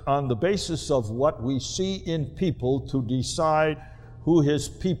effort on the basis of what we see in people to decide who his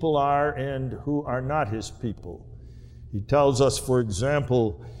people are and who are not his people. He tells us, for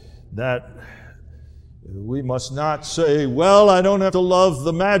example, that we must not say, well, I don't have to love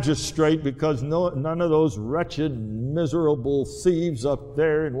the magistrate because none of those wretched, miserable thieves up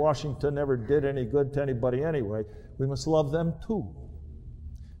there in Washington ever did any good to anybody anyway. We must love them too.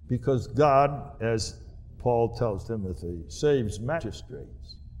 Because God, as Paul tells Timothy, saves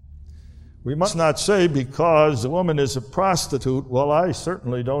magistrates. We must not say because a woman is a prostitute, well, I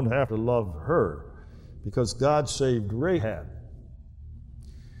certainly don't have to love her, because God saved Rahab.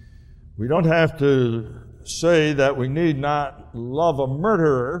 We don't have to say that we need not love a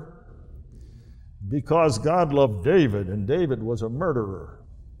murderer because God loved David, and David was a murderer.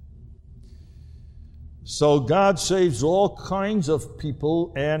 So God saves all kinds of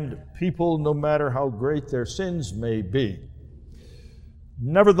people, and people, no matter how great their sins may be.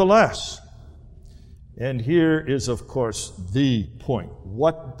 Nevertheless, and here is, of course, the point.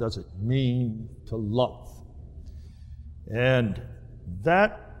 What does it mean to love? And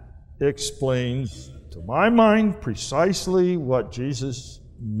that explains, to my mind, precisely what Jesus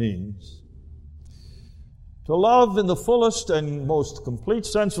means. To love in the fullest and most complete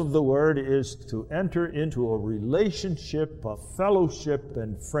sense of the word is to enter into a relationship of fellowship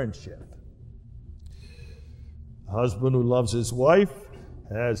and friendship. A husband who loves his wife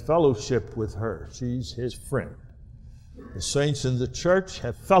has fellowship with her. She's his friend. The saints in the church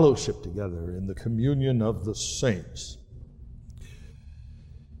have fellowship together in the communion of the saints.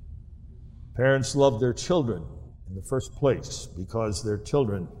 Parents love their children in the first place because their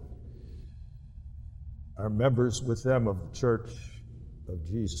children are members with them of the Church of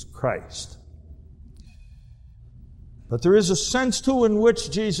Jesus Christ. But there is a sense, too, in which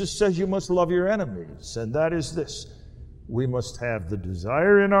Jesus says you must love your enemies, and that is this. We must have the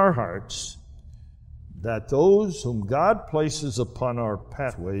desire in our hearts that those whom God places upon our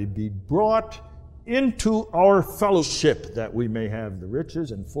pathway be brought into our fellowship, that we may have the riches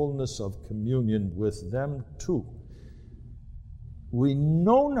and fullness of communion with them too. We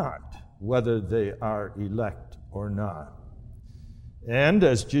know not whether they are elect or not. And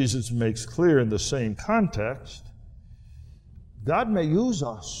as Jesus makes clear in the same context, God may use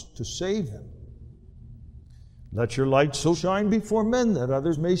us to save them. Let your light so shine before men that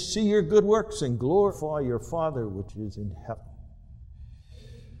others may see your good works and glorify your Father which is in heaven.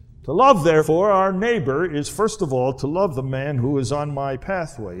 To love, therefore, our neighbor is first of all to love the man who is on my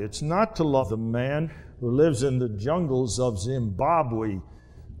pathway. It's not to love the man who lives in the jungles of Zimbabwe.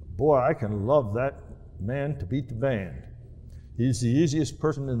 Boy, I can love that man to beat the band. He's the easiest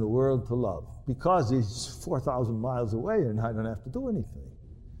person in the world to love because he's 4,000 miles away and I don't have to do anything.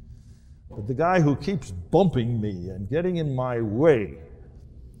 But the guy who keeps bumping me and getting in my way,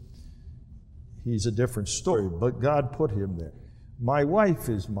 he's a different story, but God put him there. My wife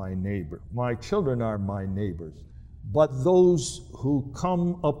is my neighbor. My children are my neighbors. But those who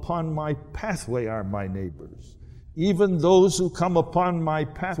come upon my pathway are my neighbors. Even those who come upon my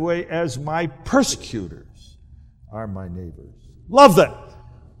pathway as my persecutors are my neighbors. Love them.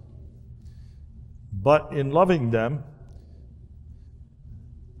 But in loving them,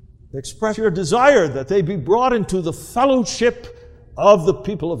 express your desire that they be brought into the fellowship of the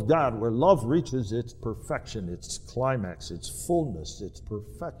people of God, where love reaches its perfection, its climax, its fullness, its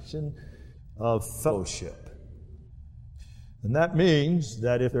perfection of fellowship. And that means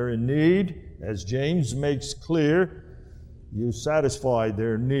that if they're in need, as James makes clear, you satisfy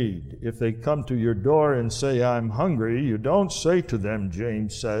their need. If they come to your door and say, I'm hungry, you don't say to them,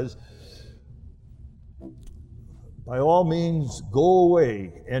 James says, by all means, go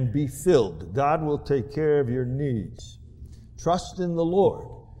away and be filled. God will take care of your needs. Trust in the Lord.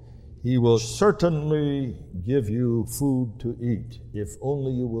 He will certainly give you food to eat, if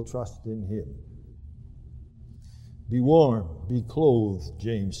only you will trust in Him. Be warm, be clothed,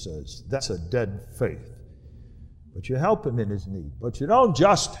 James says. That's a dead faith. But you help him in his need. But you don't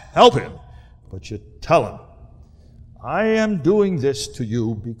just help him, but you tell him, I am doing this to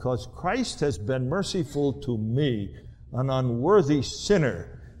you because Christ has been merciful to me, an unworthy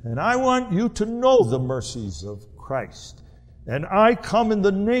sinner. And I want you to know the mercies of Christ. And I come in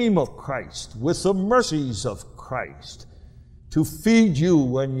the name of Christ, with the mercies of Christ, to feed you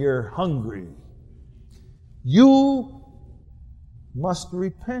when you're hungry. You must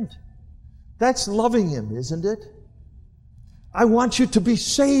repent. That's loving Him, isn't it? I want you to be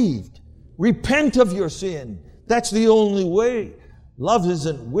saved. Repent of your sin. That's the only way. Love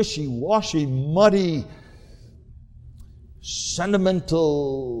isn't wishy-washy, muddy,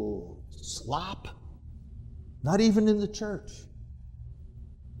 sentimental slop. Not even in the church.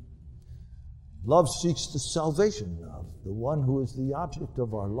 Love seeks the salvation of the one who is the object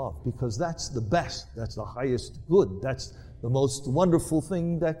of our love, because that's the best, that's the highest good, that's the most wonderful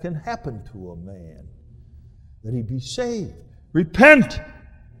thing that can happen to a man, that he be saved. Repent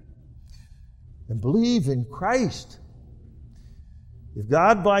and believe in Christ. If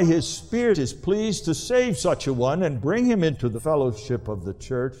God by His Spirit is pleased to save such a one and bring him into the fellowship of the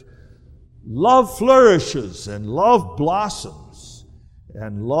church, love flourishes and love blossoms,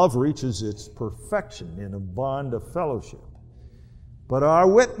 and love reaches its perfection in a bond of fellowship. But our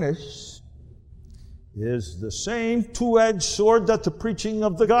witness is the same two-edged sword that the preaching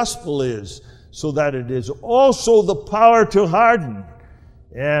of the gospel is, so that it is also the power to harden.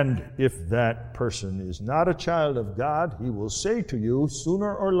 And if that person is not a child of God, he will say to you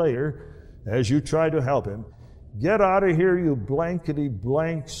sooner or later, as you try to help him, "Get out of here, you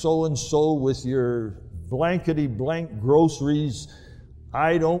blankety-blank so-and-so with your blankety-blank groceries.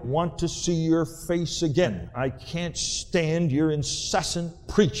 I don't want to see your face again. I can't stand your incessant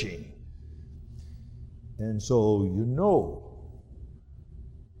preaching." And so you know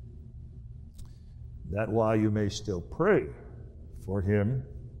that while you may still pray for him,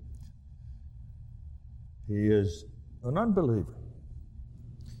 he is an unbeliever,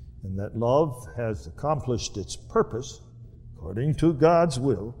 and that love has accomplished its purpose according to God's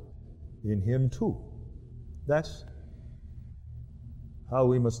will in him too. That's how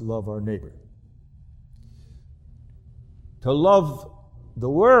we must love our neighbor. To love the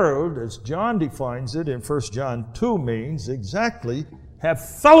world, as John defines it in 1 John 2, means exactly have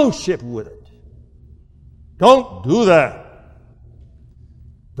fellowship with it. Don't do that.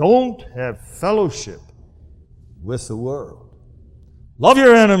 Don't have fellowship with the world. Love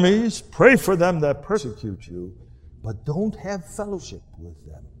your enemies, pray for them that persecute you, but don't have fellowship with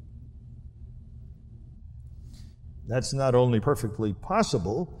them. That's not only perfectly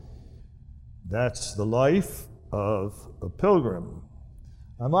possible, that's the life of a pilgrim.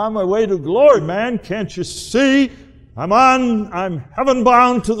 I'm on my way to glory, man. Can't you see? I'm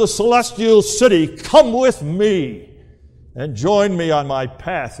heaven-bound to the celestial city. Come with me and join me on my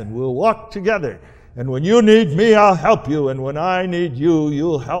path, and we'll walk together. And when you need me, I'll help you. And when I need you,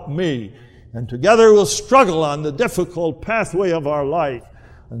 you'll help me. And together we'll struggle on the difficult pathway of our life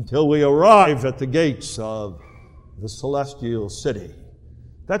until we arrive at the gates of the celestial city.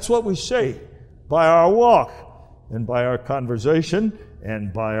 That's what we say by our walk and by our conversation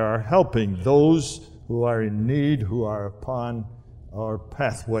and by our helping those who are in need, who are upon our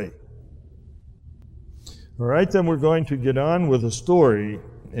pathway. All right, then we're going to get on with a story,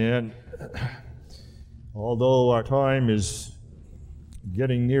 and although our time is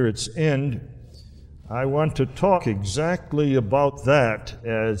getting near its end, I want to talk exactly about that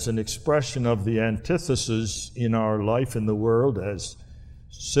as an expression of the antithesis in our life in the world as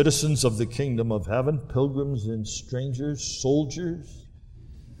citizens of the kingdom of heaven, pilgrims and strangers, soldiers,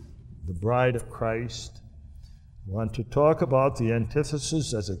 the bride of Christ. I want to talk about the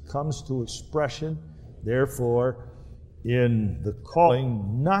antithesis as it comes to expression, therefore, in the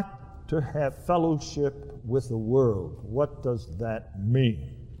calling not to have fellowship with the world. What does that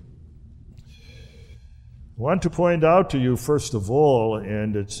mean? I want to point out to you, first of all,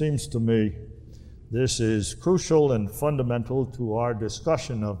 and it seems to me this is crucial and fundamental to our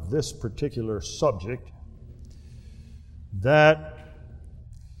discussion of this particular subject, that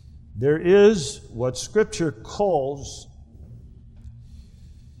there is what Scripture calls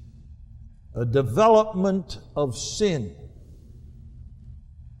a development of sin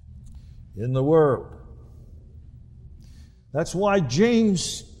in the world. That's why John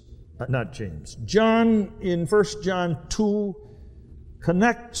in 1 John 2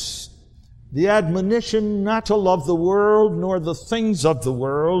 connects the admonition not to love the world nor the things of the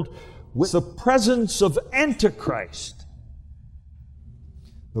world with the presence of Antichrist.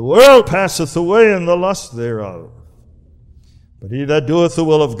 The world passeth away and the lust thereof, but he that doeth the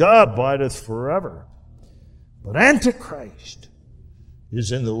will of God abideth forever. But Antichrist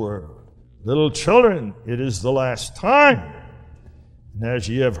is in the world. Little children, it is the last time. And as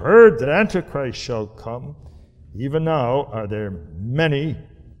ye have heard that Antichrist shall come, even now are there many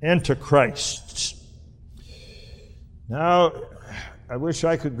Antichrists. Now, I wish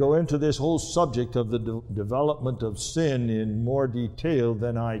I could go into this whole subject of the development of sin in more detail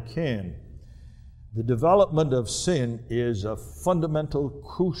than I can. The development of sin is a fundamental,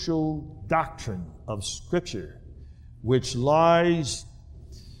 crucial doctrine of Scripture, which lies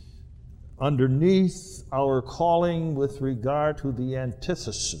underneath our calling with regard to the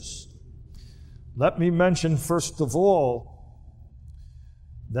antithesis. Let me mention, first of all,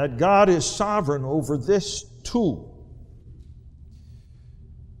 that God is sovereign over this too.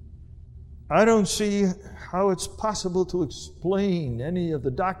 I don't see how it's possible to explain any of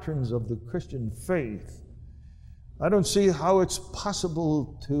the doctrines of the Christian faith. I don't see how it's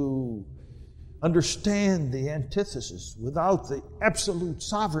possible to understand the antithesis without the absolute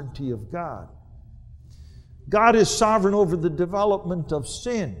sovereignty of God. God is sovereign over the development of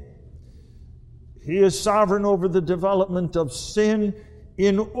sin. He is sovereign over the development of sin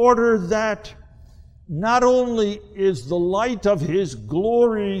in order that not only is the light of His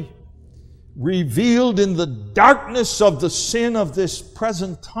glory revealed in the darkness of the sin of this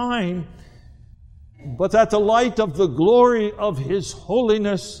present time, but that the light of the glory of His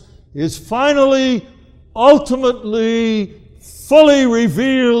holiness is finally, ultimately, fully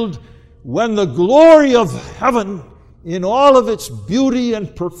revealed when the glory of heaven in all of its beauty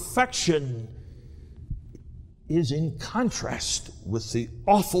and perfection is in contrast with the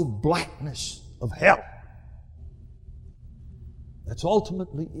awful blackness of hell. That's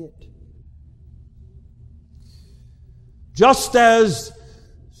ultimately it. Just as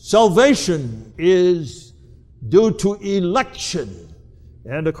salvation is due to election,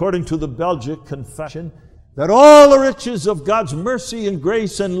 and according to the Belgic Confession, that all the riches of God's mercy and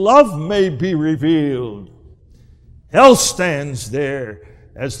grace and love may be revealed, hell stands there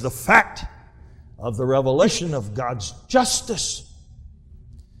as the fact of the revelation of God's justice,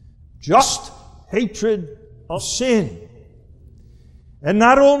 just hatred of sin. And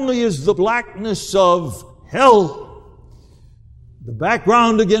not only is the blackness of hell the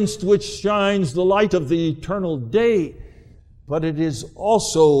background against which shines the light of the eternal day, but it is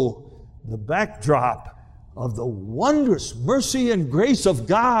also the backdrop of the wondrous mercy and grace of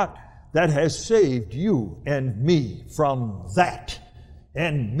God that has saved you and me from that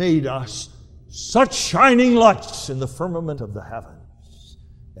and made us such shining lights in the firmament of the heavens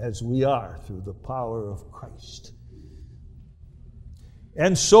as we are through the power of Christ.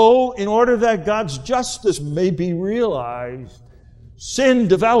 And so, in order that God's justice may be realized, sin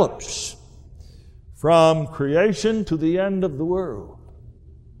develops from creation to the end of the world.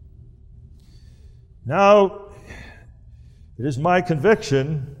 Now, it is my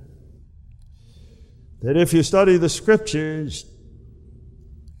conviction that if you study the Scriptures,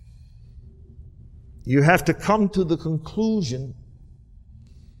 you have to come to the conclusion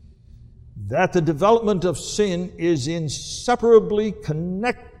that the development of sin is inseparably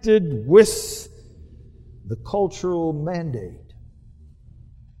connected with the cultural mandate.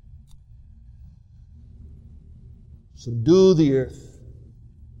 Subdue the earth.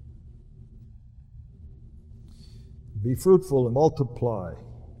 Be fruitful and multiply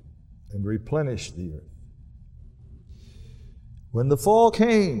and replenish the earth. When the fall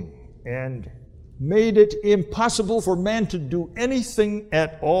came and made it impossible for man to do anything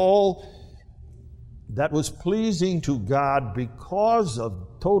at all that was pleasing to God because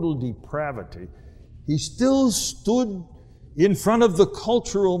of total depravity, He still stood in front of the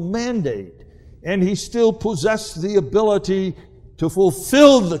cultural mandate, and He still possessed the ability to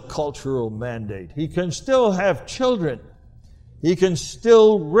fulfill the cultural mandate. He can still have children. He can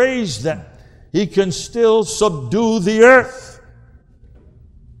still raise them. He can still subdue the earth.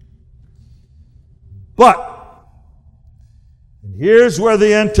 But, and here's where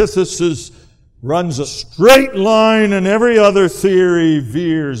the antithesis runs a straight line and every other theory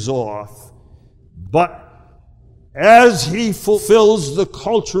veers off. But as He fulfills the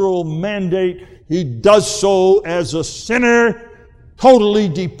cultural mandate, He does so as a sinner, totally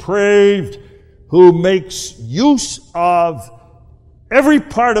depraved, who makes use of every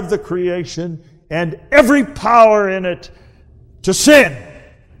part of the creation and every power in it to sin.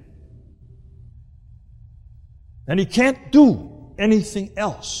 And He can't do anything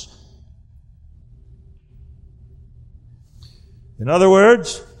else. In other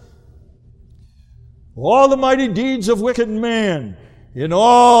words, all the mighty deeds of wicked man, in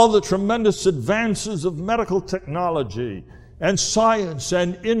all the tremendous advances of medical technology and science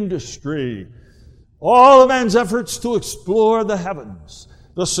and industry, all of man's efforts to explore the heavens,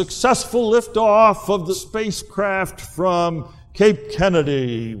 the successful liftoff of the spacecraft from Cape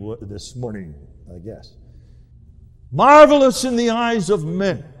Kennedy this morning, I guess, marvelous in the eyes of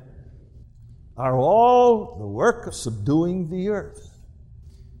men, are all the work of subduing the earth.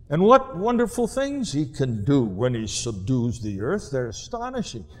 And what wonderful things He can do when He subdues the earth. They're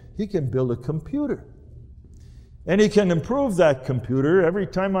astonishing. He can build a computer. And He can improve that computer every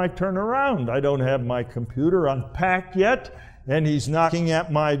time I turn around. I don't have my computer unpacked yet, and He's knocking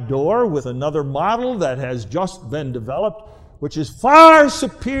at my door with another model that has just been developed, which is far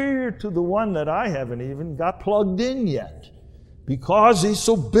superior to the one that I haven't even got plugged in yet, because He's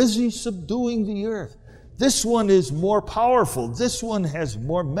so busy subduing the earth. This one is more powerful. This one has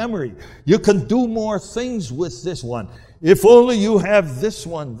more memory. You can do more things with this one. If only you have this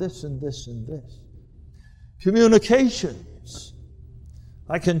one, this and this and this. Communications.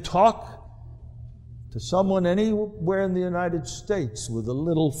 I can talk to someone anywhere in the United States with a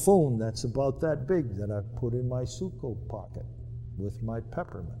little phone that's about that big that I put in my suit coat pocket with my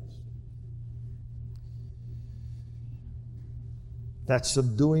peppermints. That's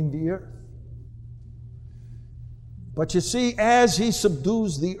subduing the earth. But you see, as He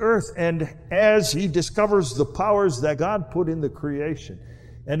subdues the earth and as He discovers the powers that God put in the creation,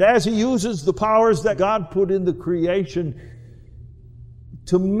 And as He uses the powers that God put in the creation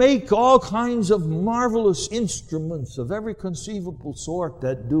to make all kinds of marvelous instruments of every conceivable sort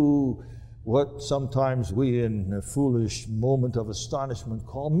that do what sometimes we in a foolish moment of astonishment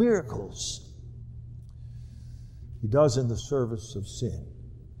call miracles, He does in the service of sin.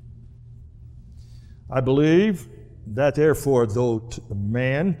 I believe that therefore, though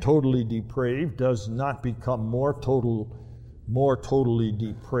man, totally depraved, does not become more totally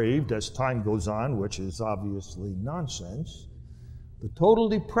depraved as time goes on, which is obviously nonsense, the total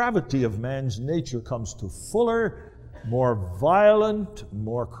depravity of man's nature comes to fuller, more violent,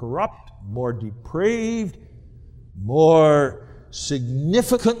 more corrupt, more depraved, more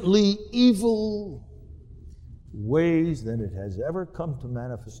significantly evil ways than it has ever come to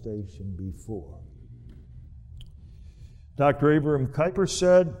manifestation before. Dr. Abraham Kuyper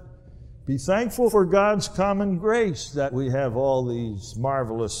said, "Be thankful for God's common grace that we have all these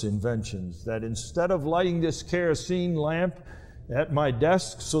marvelous inventions, that instead of lighting this kerosene lamp at my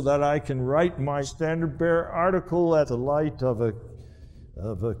desk so that I can write my Standard Bearer article at the light of a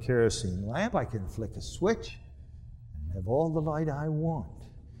kerosene lamp, I can flick a switch and have all the light I want.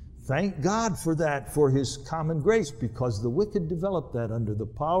 Thank God for that, for His common grace, because the wicked develop that under the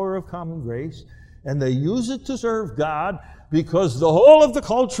power of common grace, and they use it to serve God, because the whole of the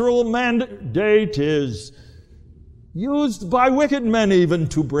cultural mandate is used by wicked men even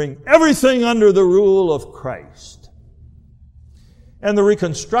to bring everything under the rule of Christ. And the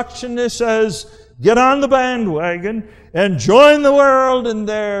Reconstructionist says, get on the bandwagon and join the world in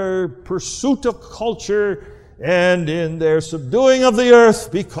their pursuit of culture and in their subduing of the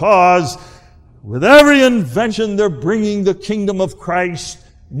earth, because with every invention they're bringing the kingdom of Christ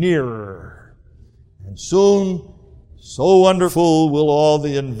nearer. And soon, so wonderful will all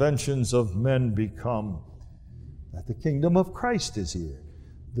the inventions of men become that the kingdom of Christ is here.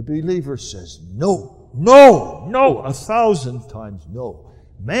 The believer says, no, 1,000 times no.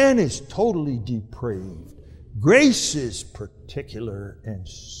 Man is totally depraved. Grace is particular and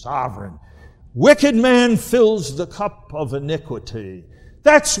sovereign. Wicked man fills the cup of iniquity.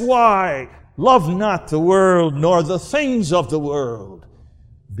 That's why love not the world nor the things of the world,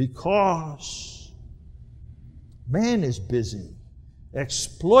 because man is busy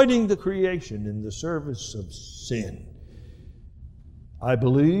exploiting the creation in the service of sin. I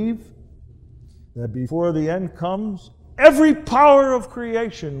believe that before the end comes, every power of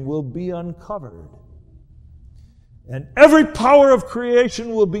creation will be uncovered. And every power of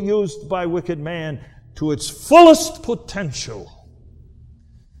creation will be used by wicked man to its fullest potential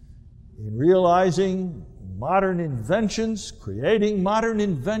in realizing modern inventions, creating modern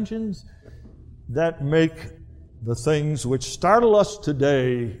inventions that make the things which startle us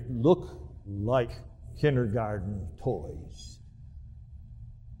today look like kindergarten toys.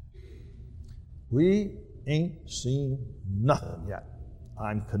 We ain't seen nothing yet,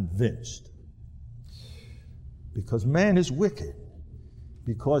 I'm convinced. Because man is wicked,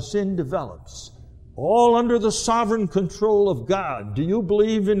 because sin develops, all under the sovereign control of God. Do you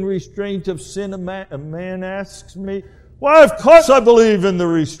believe in restraint of sin? A man asks me. Why, of course I believe in the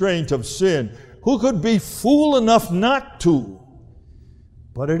restraint of sin. Who could be fool enough not to?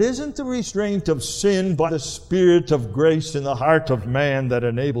 But it isn't the restraint of sin by the Spirit of grace in the heart of man that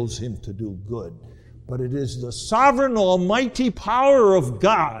enables him to do good. But it is the sovereign, almighty power of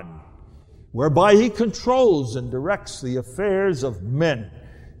God, whereby He controls and directs the affairs of men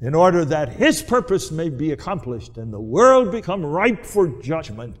in order that His purpose may be accomplished and the world become ripe for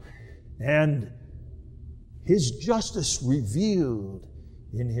judgment and His justice revealed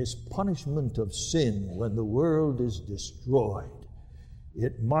in His punishment of sin when the world is destroyed.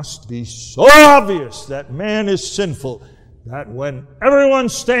 It must be so obvious that man is sinful that when everyone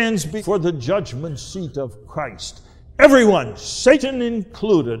stands before the judgment seat of Christ, everyone, Satan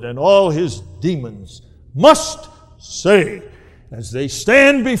included, and all his demons, must say, as they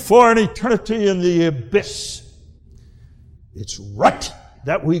stand before an eternity in the abyss, it's right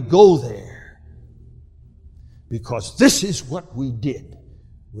that we go there, because this is what we did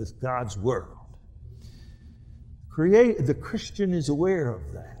with God's world. The Christian is aware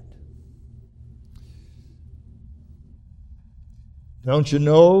of that. Don't you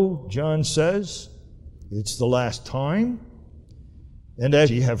know, John says, it's the last time? And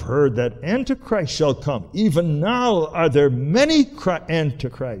as ye have heard that Antichrist shall come, even now are there many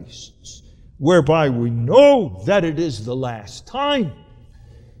Antichrists, whereby we know that it is the last time.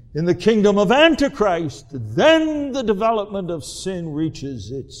 In the kingdom of Antichrist, then the development of sin reaches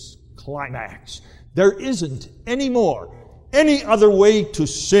its climax. There isn't anymore any other way to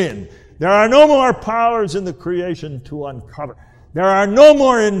sin. There are no more powers in the creation to uncover. There are no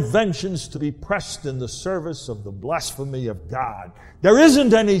more inventions to be pressed in the service of the blasphemy of God. There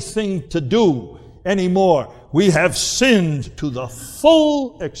isn't anything to do anymore. We have sinned to the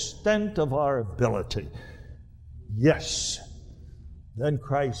full extent of our ability. Yes. Then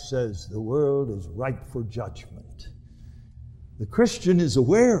Christ says the world is ripe for judgment. The Christian is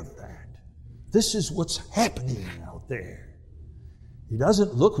aware of that. This is what's happening out there. He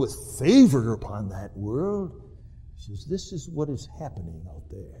doesn't look with favor upon that world. He says, this is what is happening out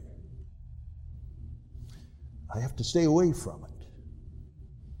there. I have to stay away from it.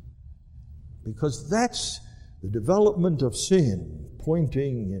 Because that's the development of sin,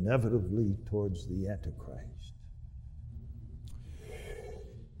 pointing inevitably towards the Antichrist.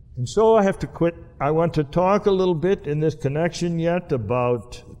 And so I have to quit. I want to talk a little bit in this connection yet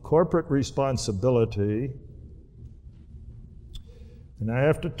about corporate responsibility. And I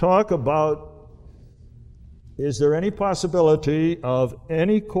have to talk about, is there any possibility of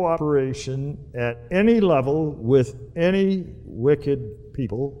any cooperation at any level with any wicked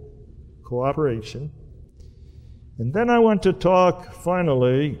people? Cooperation. And then I want to talk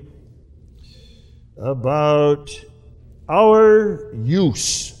finally about our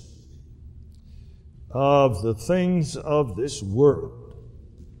use of the things of this world.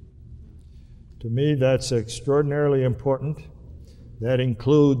 To me, that's extraordinarily important. That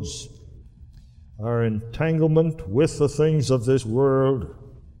includes our entanglement with the things of this world.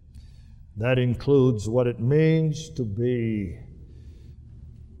 That includes what it means to be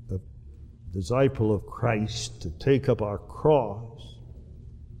a disciple of Christ, to take up our cross.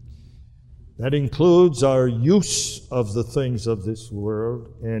 That includes our use of the things of this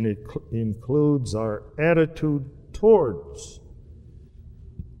world, and it includes our attitude towards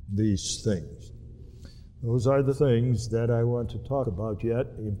these things. Those are the things that I want to talk about yet,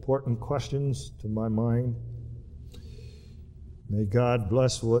 important questions to my mind. May God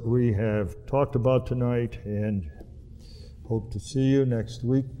bless what we have talked about tonight, and hope to see you next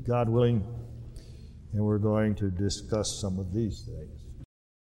week, God willing, and we're going to discuss some of these things.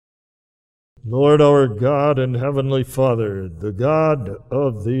 Lord our God and Heavenly Father, the God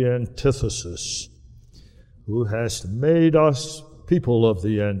of the antithesis, who hast made us people of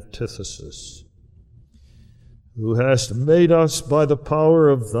the antithesis, who hast made us by the power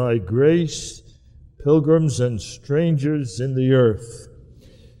of thy grace, pilgrims and strangers in the earth,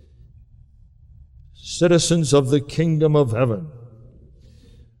 citizens of the kingdom of heaven,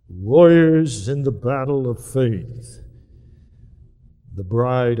 warriors in the battle of faith, the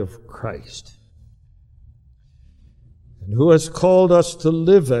bride of Christ, and who has called us to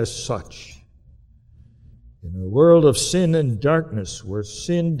live as such in a world of sin and darkness, where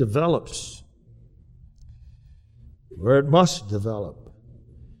sin develops, where it must develop,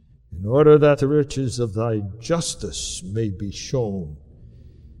 in order that the riches of thy justice may be shown,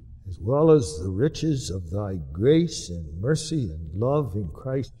 as well as the riches of thy grace and mercy and love in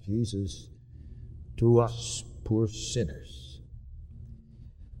Christ Jesus to us poor sinners.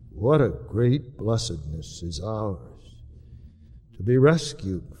 What a great blessedness is ours, to be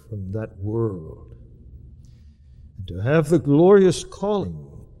rescued from that world, and to have the glorious calling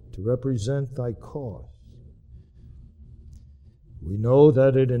to represent thy cause. We know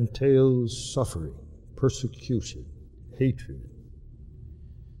that it entails suffering, persecution, hatred,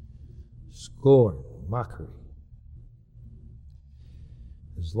 scorn, mockery.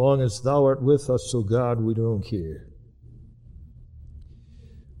 As long as thou art with us, O God, we don't care.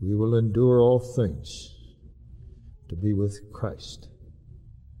 We will endure all things to be with Christ.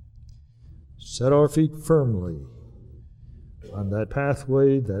 Set our feet firmly on that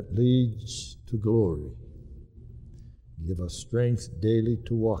pathway that leads to glory. Give us strength daily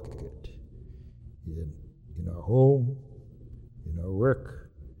to walk it in our home, in our work,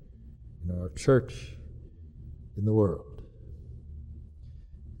 in our church, in the world.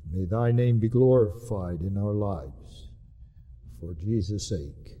 May thy name be glorified in our lives, for Jesus'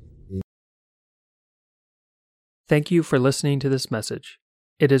 sake. Amen. Thank you for listening to this message.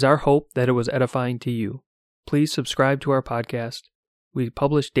 It is our hope that it was edifying to you. Please subscribe to our podcast. We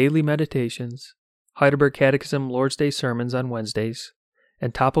publish daily meditations, Heidelberg Catechism Lord's Day sermons on Wednesdays,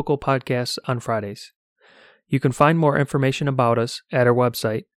 and topical podcasts on Fridays. You can find more information about us at our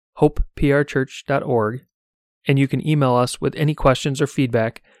website, hopeprchurch.org, and you can email us with any questions or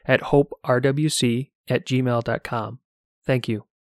feedback at hoperwc@gmail.com. Thank you.